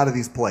in a lot of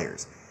these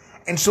players.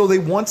 And so they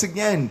once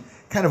again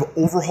kind of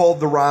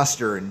overhauled the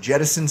roster and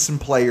jettisoned some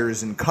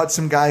players and cut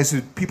some guys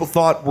who people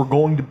thought were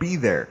going to be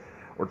there,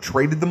 or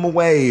traded them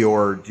away,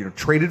 or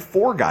traded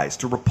for guys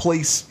to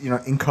replace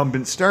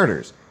incumbent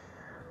starters.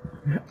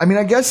 I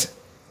guess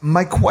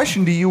my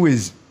question to you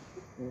is,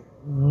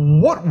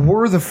 what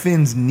were the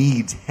Finns'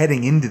 needs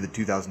heading into the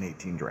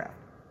 2018 draft?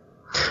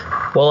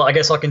 Well, I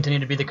guess I'll continue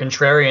to be the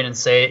contrarian and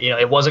say,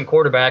 it wasn't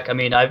quarterback.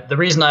 The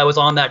reason I was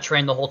on that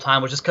train the whole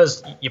time was just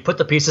because you put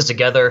the pieces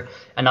together,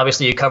 and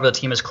obviously you cover the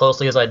team as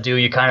closely as I do.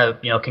 You kind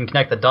of, can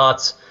connect the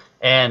dots.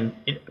 And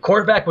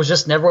quarterback was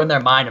just never in their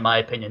mind, in my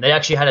opinion. They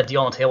actually had a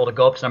deal on the table to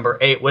go up to number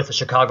 8 with the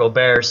Chicago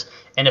Bears.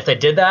 And if they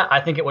did that, I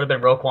think it would have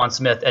been Roquan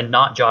Smith and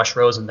not Josh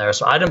Rosen there.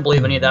 So I didn't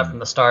believe any of that from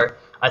the start.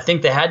 I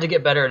think they had to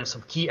get better in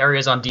some key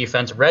areas on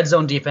defense. Red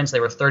zone defense, they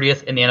were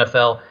 30th in the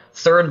NFL.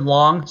 Third and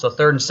long, so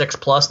 3rd and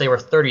 6+, they were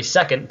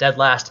 32nd, dead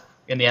last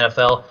in the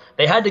NFL.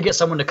 They had to get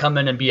someone to come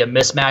in and be a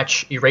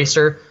mismatch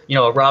eraser.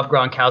 A Rob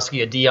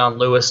Gronkowski, a Deion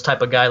Lewis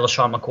type of guy,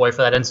 LaShawn McCoy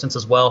for that instance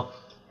as well.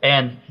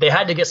 And they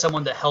had to get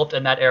someone that helped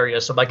in that area.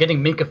 So by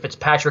getting Minkah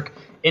Fitzpatrick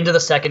into the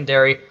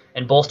secondary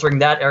and bolstering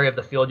that area of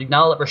the field, you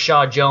now let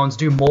Rashad Jones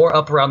do more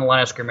up around the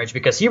line of scrimmage,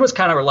 because he was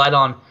kind of relied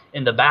on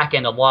in the back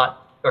end a lot,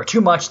 or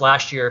too much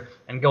last year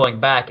and going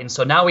back. And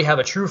so now we have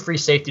a true free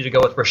safety to go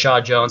with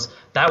Rashad Jones.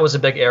 That was a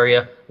big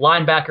area.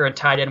 Linebacker and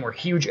tight end were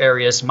huge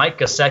areas. Mike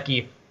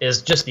Gesicki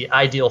is just the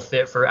ideal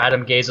fit for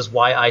Adam Gaze's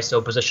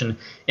Y-ISO position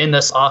in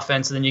this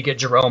offense. And then you get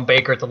Jerome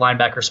Baker at the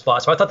linebacker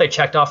spot. So I thought they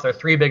checked off their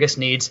 3 biggest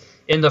needs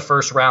in the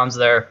first rounds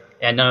there,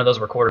 and none of those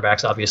were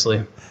quarterbacks,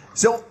 obviously.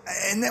 So,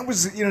 and that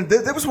was,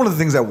 that was one of the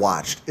things I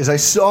watched, is I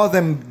saw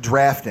them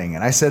drafting,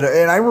 and I said,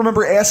 and I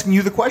remember asking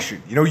you the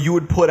question. You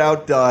would put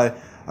out a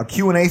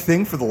Q&A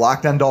thing for the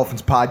Locked On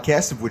Dolphins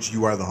podcast, of which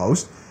you are the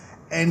host,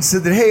 and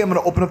said that, hey, I'm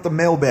going to open up the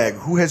mailbag.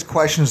 Who has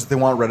questions that they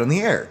want read on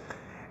the air?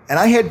 And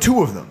I had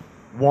 2 of them.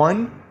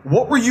 One,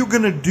 what were you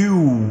going to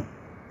do,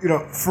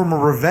 from a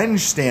revenge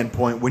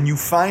standpoint when you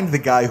find the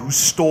guy who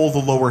stole the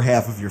lower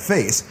half of your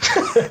face?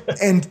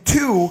 And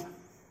 2,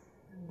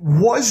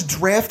 was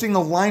drafting a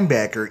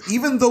linebacker,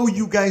 even though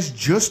you guys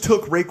just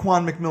took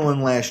Raekwon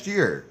McMillan last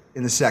year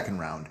in the 2nd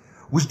round,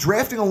 was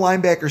drafting a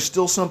linebacker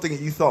still something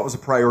that you thought was a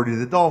priority to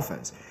the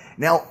Dolphins?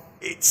 Now,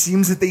 it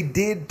seems that they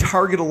did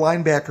target a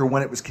linebacker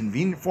when it was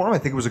convenient for them. I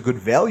think it was a good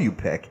value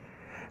pick.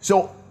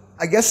 So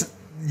I guess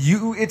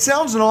it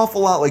sounds an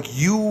awful lot like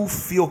you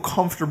feel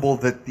comfortable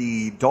that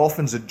the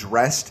Dolphins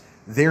addressed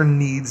their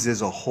needs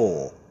as a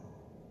whole,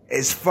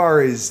 as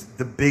far as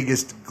the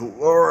biggest,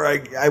 or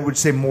I would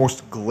say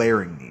most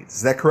glaring needs.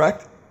 Is that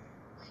correct?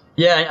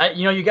 Yeah,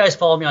 you guys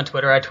follow me on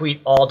Twitter. I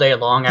tweet all day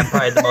long. I'm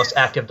probably the most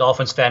active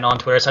Dolphins fan on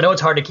Twitter, so I know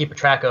it's hard to keep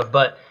track of,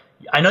 but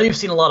I know you've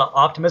seen a lot of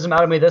optimism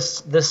out of me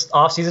this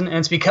offseason, and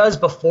it's because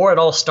before it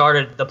all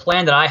started, the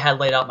plan that I had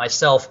laid out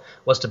myself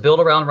was to build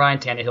around Ryan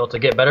Tannehill, to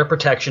get better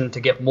protection, to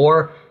get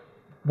more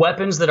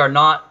weapons that are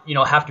not,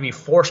 have to be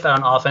forced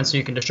out on offense so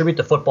you can distribute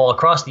the football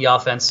across the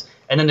offense,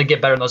 and then to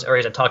get better in those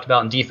areas I talked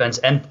about in defense.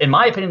 And in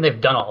my opinion, they've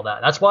done all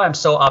that. That's why I'm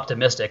so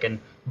optimistic. And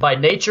by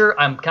nature,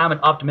 I'm kind of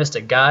an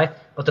optimistic guy,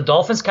 but the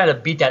Dolphins kind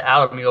of beat that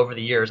out of me over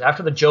the years.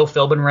 After the Joe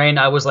Philbin reign,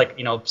 I was like,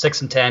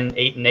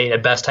 6-10, 8-8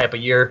 at best type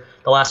of year.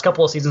 The last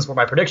couple of seasons were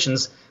my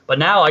predictions. But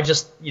now I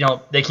just,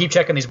 they keep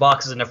checking these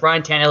boxes. And if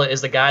Ryan Tannehill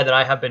is the guy that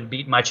I have been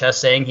beating my chest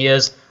saying he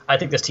is, I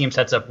think this team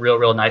sets up real,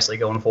 real nicely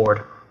going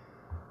forward.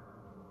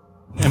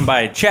 And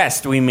by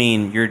chest, we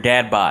mean your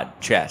dad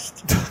bod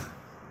chest.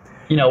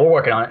 We're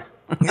working on it.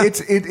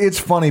 It's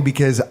funny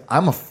because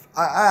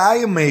I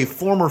am a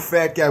former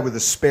fat guy with a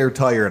spare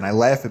tire, and I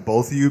laugh at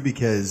both of you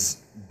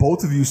because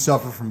both of you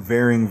suffer from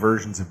varying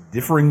versions of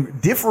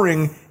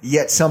differing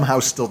yet somehow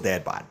still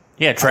dad bod.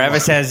 Yeah,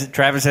 Travis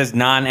has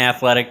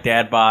non-athletic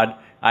dad bod.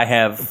 I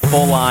have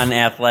full-on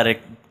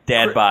athletic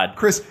Dad bod.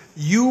 Chris,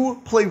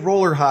 you play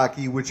roller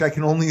hockey, which I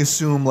can only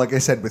assume, like I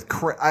said, with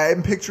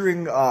I'm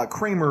picturing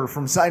Kramer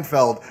from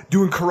Seinfeld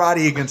doing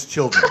karate against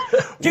children.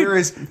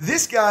 Whereas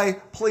this guy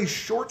plays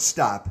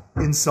shortstop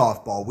in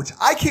softball, which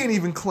I can't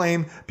even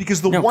claim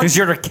because because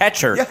you're the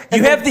catcher. Yeah,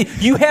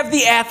 you have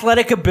the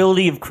athletic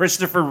ability of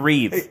Christopher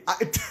Reeve. Hey,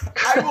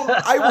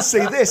 I will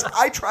say this.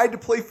 I tried to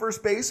play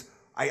first base.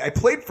 I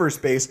played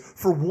first base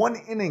for 1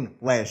 inning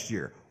last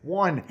year.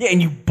 One. Yeah,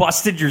 and you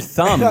busted your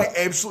thumb. And I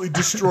absolutely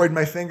destroyed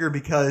my finger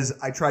because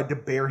I tried to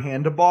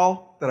barehand a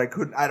ball that I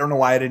couldn't. I don't know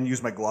why I didn't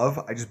use my glove.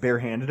 I just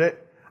barehanded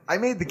it. I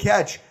made the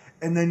catch,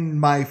 and then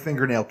my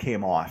fingernail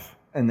came off,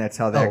 and that's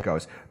how that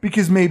goes.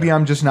 Because maybe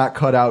I'm just not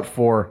cut out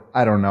for,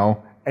 I don't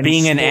know,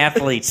 being an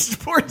athlete.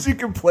 Sports you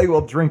can play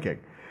while drinking.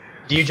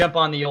 Do you jump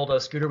on the old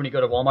scooter when you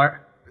go to Walmart?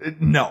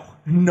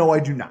 No, I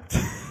do not.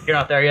 You're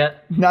not there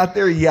yet? Not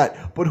there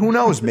yet, but who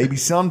knows? Maybe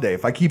someday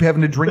if I keep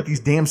having to drink these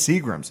damn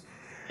Seagrams.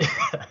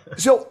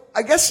 So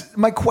I guess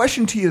my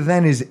question to you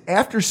then is,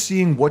 after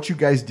seeing what you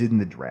guys did in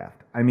the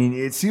draft, I mean,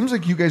 it seems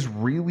like you guys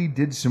really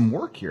did some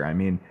work here. I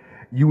mean,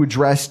 you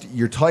addressed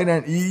your tight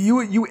end.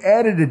 You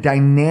added a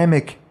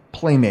dynamic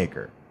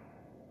playmaker,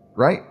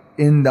 right?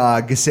 In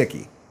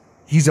Gesicki.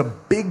 He's a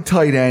big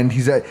tight end.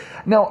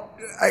 Now,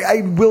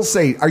 I will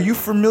say, are you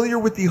familiar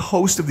with the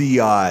host of the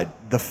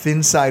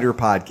Finsider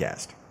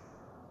podcast?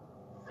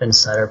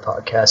 Finsider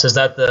podcast. Is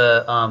that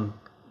the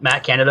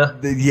Matt Canada?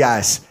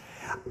 Yes.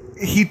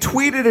 He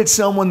tweeted at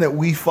someone that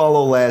we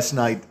follow last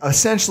night,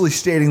 essentially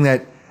stating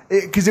that,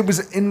 because it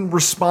was in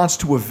response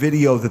to a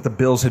video that the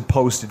Bills had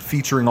posted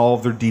featuring all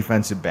of their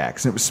defensive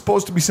backs. And it was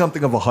supposed to be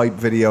something of a hype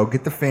video,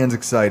 get the fans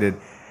excited.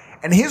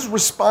 And his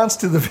response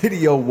to the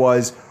video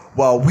was,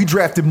 well, we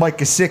drafted Mike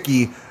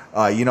Gesicki,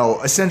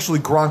 essentially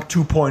Gronk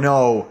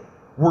 2.0.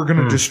 We're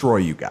going to destroy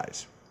you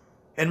guys.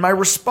 And my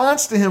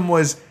response to him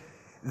was,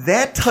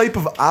 that type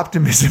of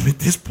optimism at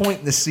this point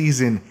in the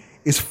season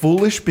is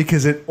foolish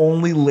because it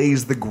only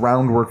lays the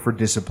groundwork for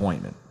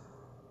disappointment.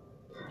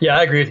 Yeah,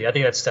 I agree with you. I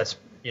think that's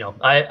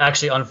I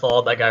actually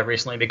unfollowed that guy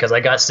recently because I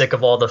got sick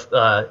of all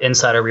the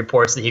insider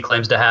reports that he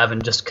claims to have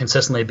and just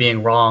consistently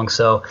being wrong.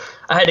 So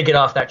I had to get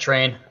off that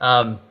train.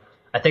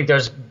 I think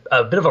there's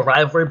a bit of a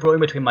rivalry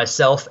brewing between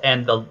myself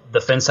and the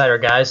Finsider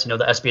guys, the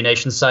SB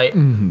Nation site.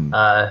 Mm-hmm.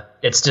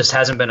 It just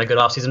hasn't been a good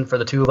offseason for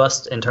the two of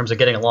us in terms of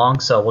getting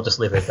along, so we'll just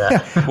leave it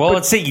at that. Well,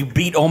 let's say you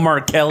beat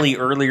Omar Kelly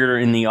earlier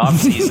in the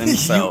offseason.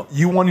 So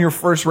you won your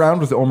first round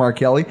with Omar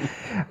Kelly.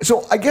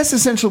 So I guess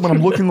essentially when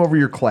I'm looking over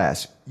your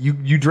class,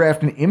 you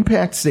draft an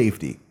impact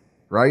safety,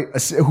 right,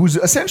 who's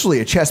essentially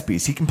a chess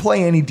piece. He can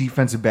play any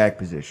defensive back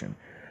position,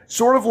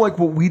 sort of like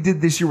what we did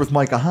this year with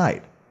Micah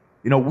Hyde.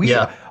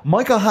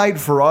 Micah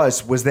Hyde for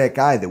us was that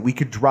guy that we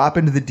could drop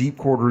into the deep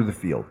quarter of the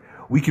field.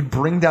 We could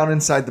bring down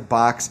inside the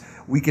box.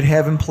 We could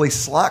have him play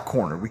slot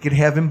corner. We could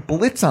have him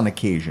blitz on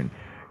occasion.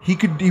 He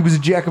was a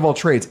jack of all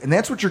trades, and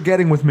that's what you're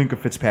getting with Minkah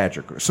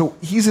Fitzpatrick. So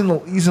he's an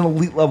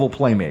elite level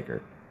playmaker.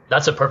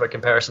 That's a perfect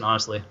comparison,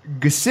 honestly.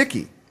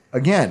 Gesicki,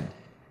 again,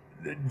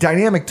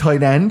 dynamic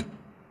tight end.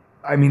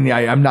 I mean,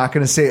 I'm not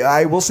going to say.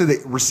 I will say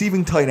that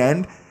receiving tight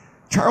end,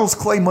 Charles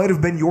Clay might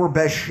have been your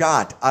best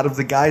shot out of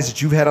the guys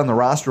that you've had on the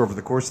roster over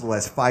the course of the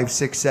last 5,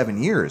 6,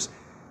 7 years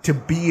to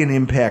be an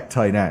impact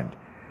tight end.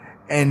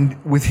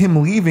 And with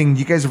him leaving,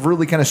 you guys have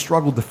really kind of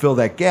struggled to fill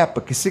that gap,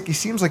 but Gesicki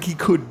seems like he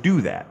could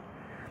do that.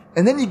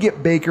 And then you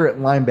get Baker at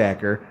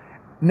linebacker.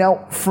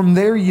 Now, from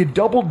there, you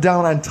double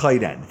down on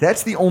tight end.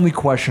 That's the only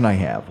question I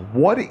have.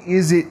 What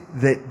is it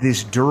that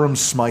this Durham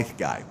Smythe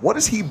guy, what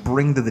does he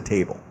bring to the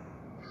table?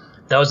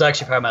 That was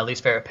actually probably my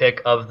least favorite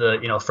pick of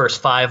the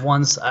first 5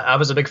 ones. I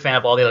was a big fan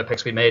of all the other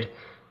picks we made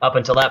up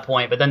until that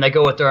point, but then they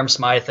go with Durham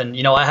Smythe, and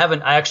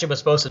I actually was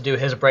supposed to do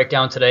his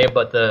breakdown today,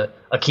 but the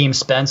Akeem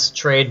Spence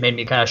trade made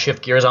me kind of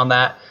shift gears on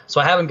that. So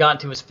I haven't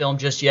gotten to his film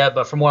just yet,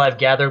 but from what I've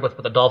gathered with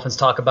what the Dolphins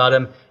talk about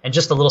him and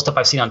just the little stuff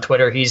I've seen on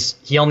Twitter,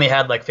 he only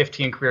had like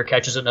 15 career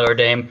catches at Notre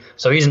Dame,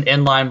 so he's an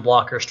inline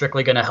blocker,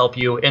 strictly going to help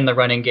you in the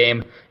running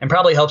game, and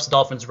probably helps the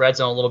Dolphins' red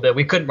zone a little bit.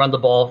 We couldn't run the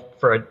ball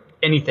for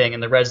anything in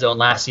the red zone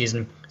last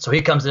season, so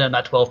he comes in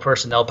that 12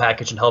 personnel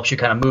package and helps you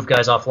kind of move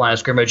guys off the line of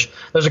scrimmage.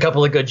 There's a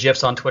couple of good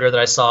GIFs on Twitter that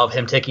I saw of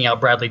him taking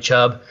out Bradley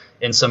Chubb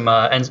in some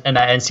in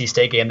that NC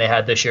State game they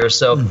had this year,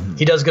 so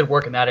he does good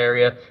work in that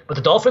area. But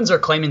the Dolphins are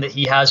claiming that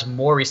he has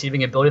more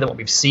receiving ability than what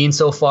we've seen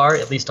so far,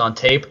 at least on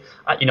tape.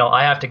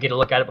 I have to get a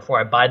look at it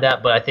before I buy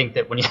that, but I think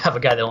that when you have a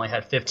guy that only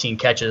had 15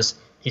 catches,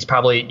 he's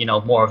probably,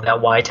 more of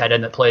that wide tight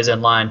end that plays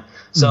in line.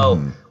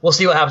 So we'll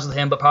see what happens with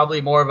him, but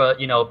probably more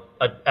of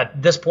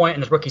at this point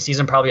in his rookie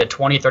season, probably a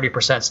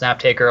 20-30% snap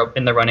taker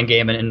in the running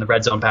game and in the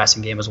red zone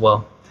passing game as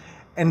well.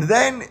 And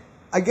then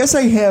I guess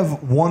I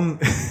have one,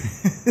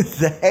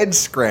 the head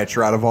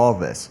scratcher out of all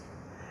this.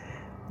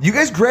 You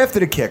guys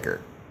drafted a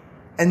kicker.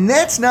 And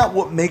that's not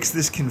what makes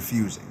this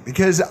confusing,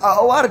 because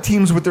a lot of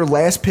teams with their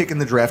last pick in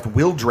the draft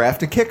will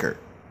draft a kicker.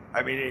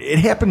 I mean, it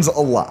happens a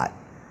lot.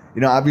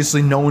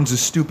 Obviously no one's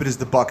as stupid as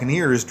the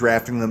Buccaneers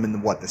drafting them in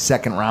the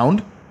second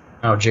round.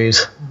 Oh,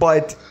 jeez.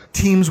 But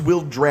teams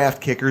will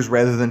draft kickers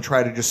rather than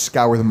try to just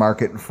scour the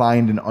market and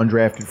find an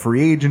undrafted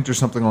free agent or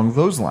something along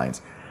those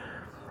lines.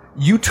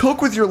 You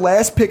took with your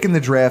last pick in the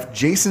draft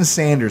Jason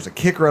Sanders, a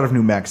kicker out of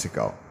New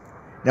Mexico.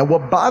 Now,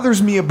 what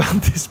bothers me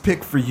about this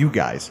pick for you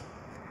guys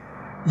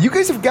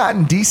have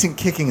gotten decent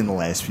kicking in the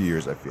last few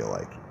years, I feel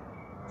like.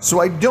 So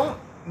I don't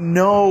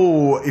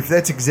know if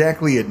that's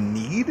exactly a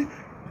need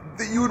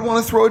that you would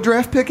want to throw a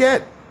draft pick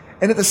at.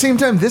 And at the same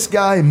time, this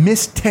guy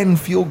missed 10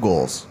 field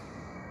goals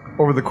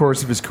over the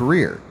course of his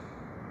career.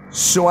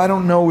 So I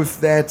don't know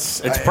if that's...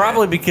 It's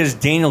probably because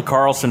Daniel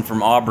Carlson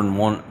from Auburn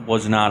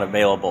was not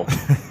available.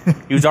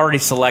 He was already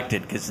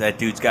selected because that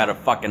dude's got a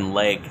fucking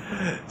leg.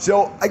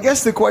 So I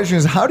guess the question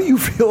is, how do you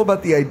feel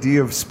about the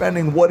idea of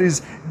spending what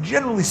is,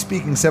 generally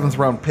speaking, 7th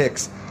round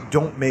picks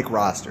don't make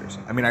rosters?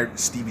 I mean,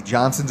 Stevie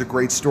Johnson's a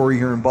great story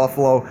here in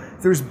Buffalo.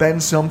 There's been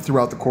some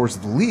throughout the course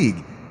of the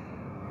league.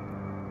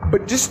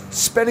 But just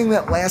spending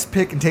that last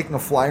pick and taking a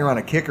flyer on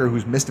a kicker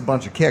who's missed a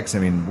bunch of kicks, I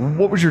mean,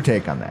 what was your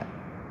take on that?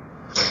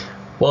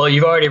 Well,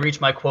 you've already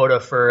reached my quota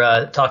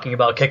for talking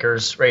about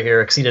kickers right here,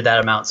 exceeded that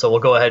amount. So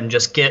we'll go ahead and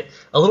just get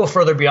a little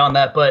further beyond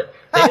that. But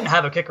they didn't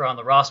have a kicker on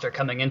the roster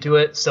coming into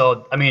it.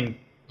 So, I mean,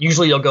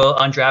 usually you'll go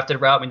undrafted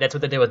route. I mean, that's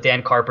what they did with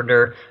Dan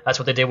Carpenter. That's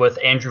what they did with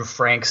Andrew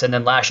Franks. And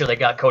then last year they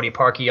got Cody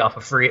Parkey off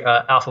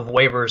of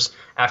waivers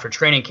after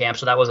training camp.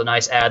 So that was a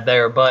nice add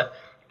there. But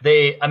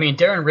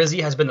Darren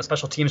Rizzi has been the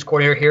special teams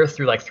coordinator here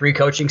through like 3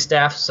 coaching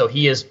staffs. So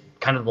he is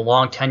kind of the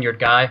long tenured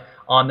guy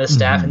on this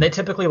staff. And they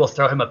typically will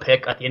throw him a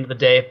pick at the end of the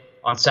day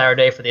on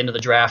Saturday for the end of the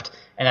draft.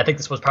 And I think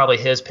this was probably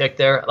his pick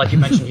there. Like you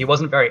mentioned, he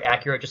wasn't very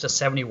accurate, just a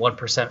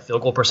 71%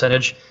 field goal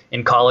percentage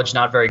in college,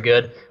 not very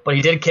good. But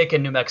he did kick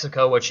in New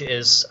Mexico, which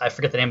is, I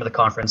forget the name of the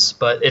conference,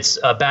 but it's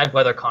a bad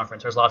weather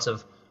conference. There's lots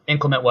of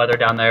inclement weather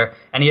down there.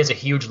 And he has a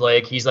huge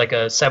leg. He's like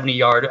a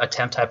 70-yard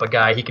attempt type of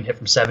guy. He can hit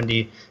from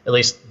 70, at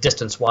least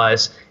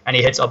distance-wise. And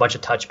he hits a bunch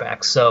of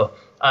touchbacks. So,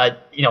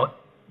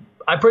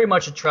 I pretty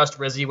much trust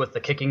Rizzi with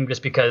the kicking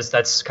just because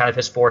that's kind of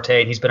his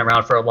forte and he's been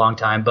around for a long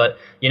time. But,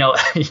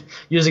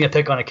 using a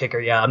pick on a kicker,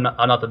 I'm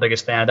not the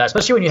biggest fan of that,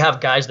 especially when you have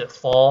guys that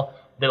fall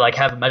that like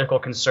have a medical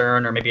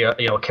concern or maybe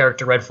a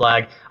character red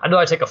flag. I'd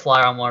rather take a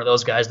flyer on one of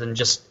those guys than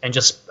just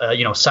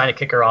sign a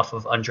kicker off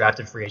of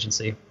undrafted free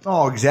agency.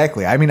 Oh,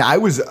 exactly. I mean, I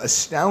was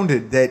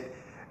astounded that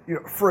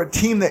for a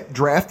team that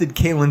drafted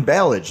Kalen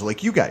Ballage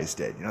like you guys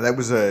did, that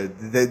was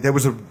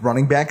a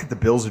running back that the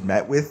Bills had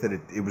met with, that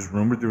it was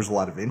rumored there was a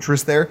lot of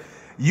interest there.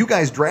 You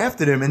guys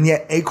drafted him, and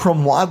yet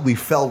Akrum Wadley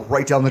fell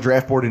right down the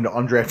draft board into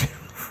undrafted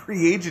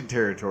free agent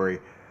territory.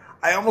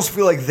 I almost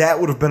feel like that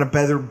would have been a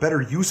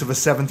better use of a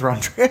 7th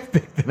round draft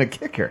pick than a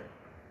kicker.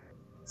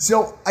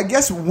 So I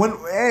guess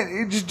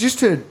just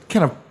to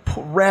kind of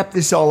wrap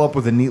this all up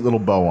with a neat little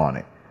bow on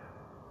it.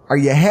 Are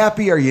you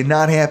happy? Are you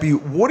not happy?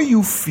 What do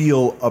you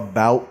feel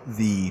about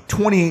the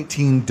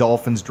 2018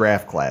 Dolphins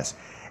draft class?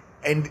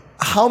 And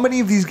how many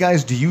of these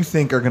guys do you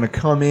think are going to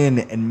come in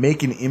and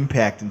make an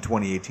impact in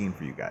 2018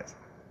 for you guys?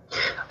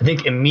 I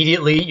think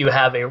immediately you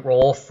have a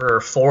role for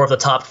 4 of the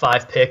top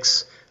 5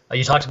 picks.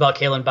 You talked about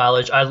Kalen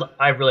Ballage.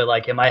 I really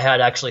like him. I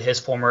had actually his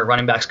former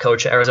running backs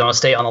coach at Arizona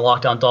State on the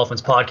Locked On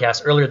Dolphins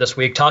podcast earlier this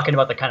week talking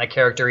about the kind of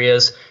character he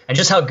is and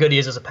just how good he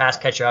is as a pass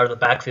catcher out of the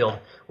backfield.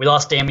 We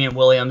lost Damian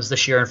Williams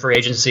this year in free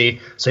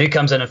agency, so he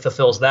comes in and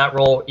fulfills that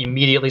role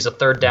immediately. He's a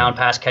third down,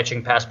 pass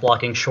catching, pass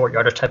blocking, short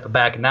yardage type of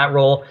back in that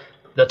role.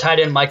 The tight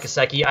end, Mike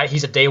Gesicki,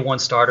 he's a day one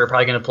starter,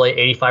 probably going to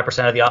play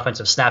 85% of the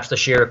offensive snaps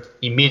this year.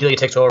 Immediately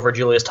takes over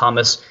Julius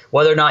Thomas.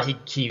 Whether or not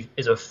he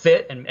is a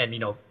fit and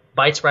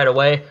bites right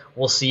away,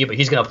 we'll see, but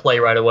he's going to play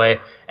right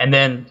away. And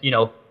then,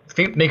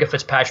 Minka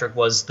Fitzpatrick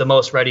was the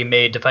most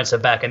ready-made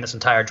defensive back in this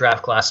entire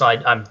draft class, so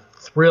I'm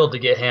thrilled to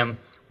get him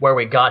where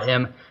we got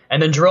him.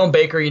 And then Jerome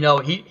Baker,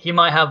 he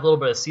might have a little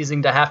bit of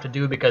seasoning to have to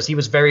do because he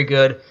was very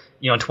good,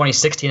 in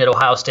 2016 at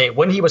Ohio State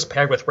when he was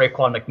paired with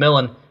Raekwon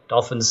McMillan,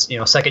 Dolphins,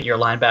 second-year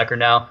linebacker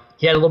now.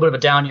 He had a little bit of a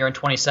down year in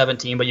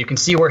 2017, but you can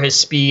see where his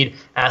speed,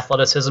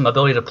 athleticism,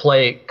 ability to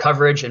play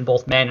coverage in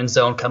both man and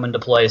zone come into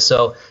play.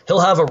 So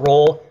he'll have a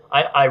role.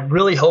 I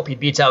really hope he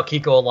beats out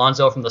Kiko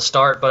Alonso from the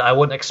start, but I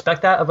wouldn't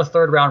expect that of a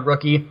third-round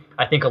rookie.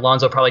 I think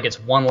Alonso probably gets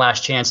one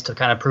last chance to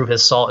kind of prove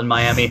his salt in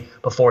Miami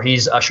before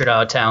he's ushered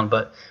out of town,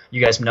 but you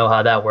guys know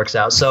how that works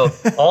out. So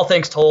all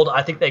things told,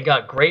 I think they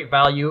got great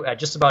value at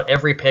just about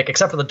every pick,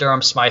 except for the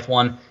Durham Smythe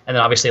one, and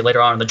then obviously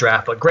later on in the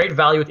draft, but great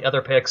value with the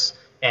other picks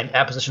and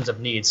at positions of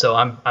need. So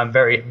I'm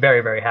very, very,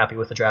 very happy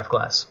with the draft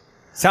class.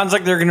 Sounds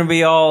like they're going to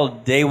be all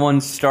day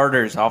one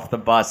starters off the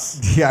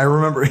bus. Yeah, I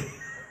remember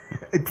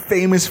a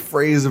famous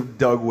phrase of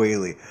Doug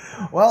Whaley.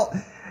 Well,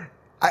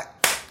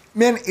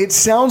 man, it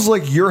sounds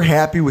like you're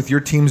happy with your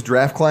team's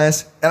draft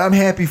class, and I'm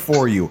happy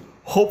for you.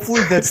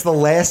 Hopefully that's the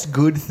last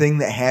good thing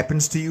that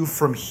happens to you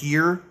from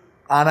here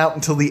on out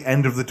until the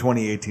end of the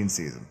 2018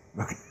 season.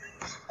 Okay.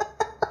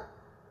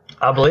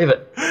 I believe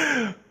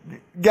it.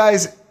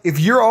 Guys, if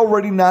you're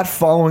already not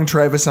following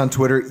Travis on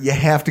Twitter, you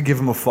have to give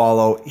him a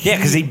follow. Yeah,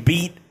 because he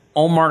beat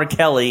Omar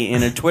Kelly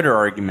in a Twitter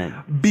argument.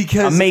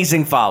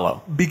 Amazing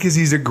follow. Because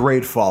he's a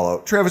great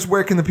follow. Travis,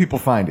 where can the people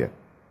find you?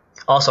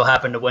 also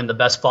happened to win the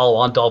best follow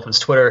on Dolphins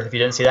Twitter. If you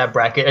didn't see that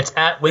bracket, it's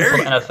at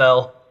Wingfield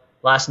NFL.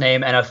 Last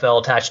name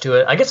NFL attached to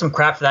it. I get some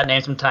crap for that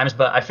name sometimes,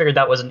 but I figured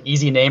that was an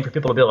easy name for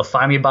people to be able to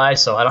find me by,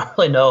 so I don't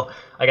really know.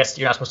 I guess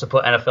you're not supposed to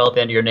put NFL at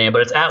the end of your name,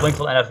 but it's at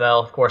Wingfield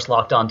NFL, of course,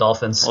 Locked On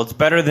Dolphins. Well, it's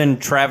better than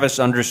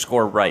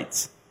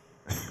Travis_Wrights.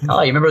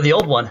 Oh, you remember the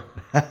old one?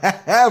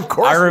 Of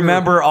course. I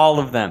remember all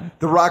of them.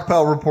 The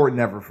Rockpile Report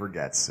never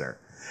forgets, sir.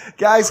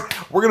 Guys,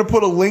 we're going to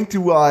put a link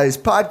to his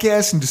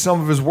podcast and to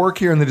some of his work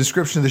here in the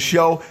description of the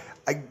show.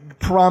 I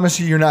promise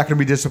you're not going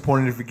to be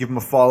disappointed if you give him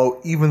a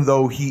follow, even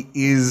though he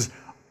is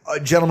a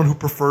gentleman who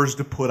prefers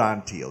to put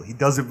on teal. He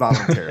does it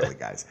voluntarily,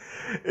 guys.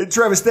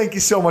 Travis, thank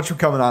you so much for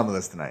coming on with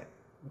us tonight.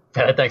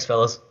 Thanks,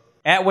 fellas.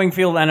 At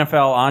Wingfield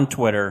NFL on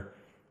Twitter,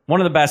 one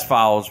of the best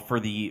follows for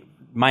the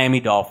Miami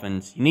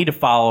Dolphins. You need to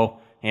follow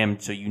him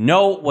so you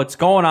know what's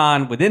going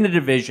on within the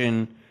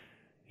division.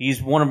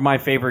 He's one of my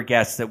favorite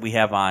guests that we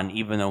have on,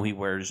 even though he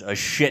wears a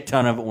shit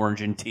ton of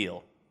orange and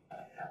teal.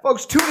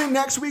 Folks, tune in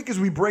next week as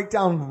we break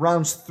down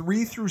rounds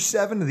 3 through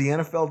 7 of the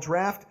NFL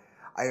Draft.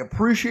 I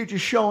appreciate you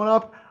showing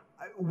up.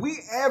 We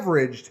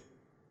averaged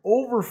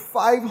over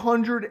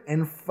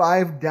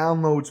 505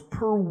 downloads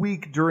per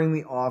week during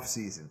the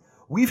offseason.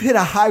 We've hit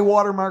a high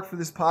watermark for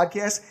this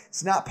podcast.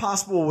 It's not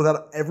possible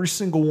without every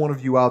single one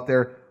of you out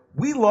there.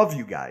 We love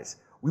you guys.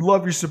 We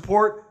love your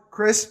support.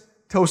 Chris,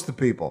 toast the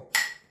people.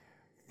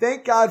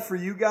 Thank God for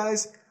you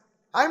guys.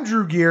 I'm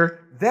Drew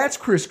Gear. That's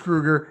Chris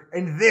Kruger.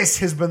 And this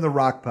has been the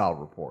Rockpile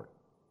Report.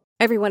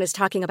 Everyone is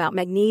talking about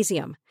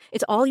magnesium.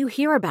 It's all you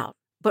hear about.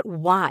 But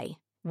why?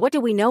 What do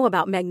we know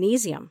about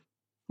magnesium?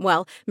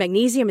 Well,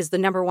 magnesium is the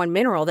number one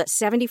mineral that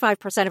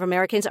 75% of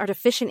Americans are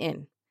deficient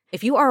in.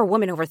 If you are a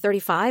woman over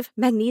 35,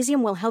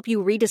 magnesium will help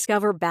you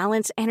rediscover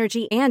balance,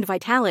 energy, and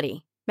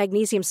vitality.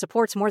 Magnesium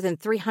supports more than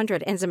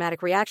 300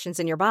 enzymatic reactions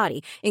in your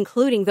body,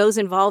 including those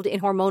involved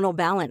in hormonal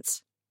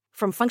balance.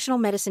 From functional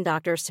medicine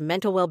doctors to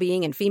mental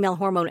well-being and female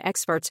hormone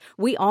experts,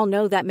 we all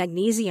know that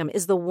magnesium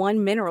is the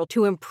one mineral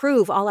to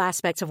improve all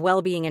aspects of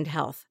well-being and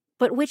health.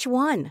 But which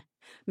one?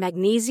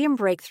 Magnesium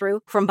Breakthrough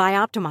from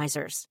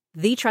Bioptimizers,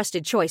 the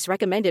trusted choice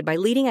recommended by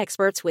leading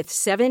experts with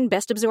 7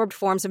 best-absorbed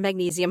forms of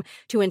magnesium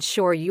to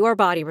ensure your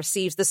body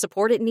receives the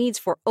support it needs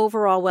for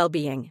overall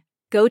well-being.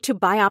 Go to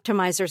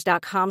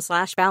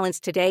bioptimizers.com/balance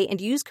today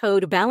and use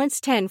code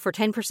BALANCE10 for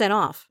 10%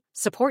 off.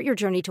 Support your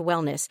journey to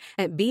wellness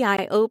at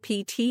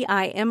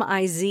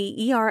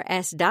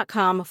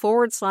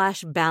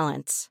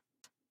bioptimizers.com/balance.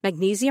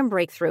 Magnesium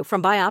Breakthrough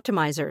from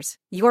Bioptimizers,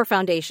 your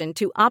foundation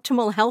to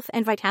optimal health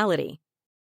and vitality.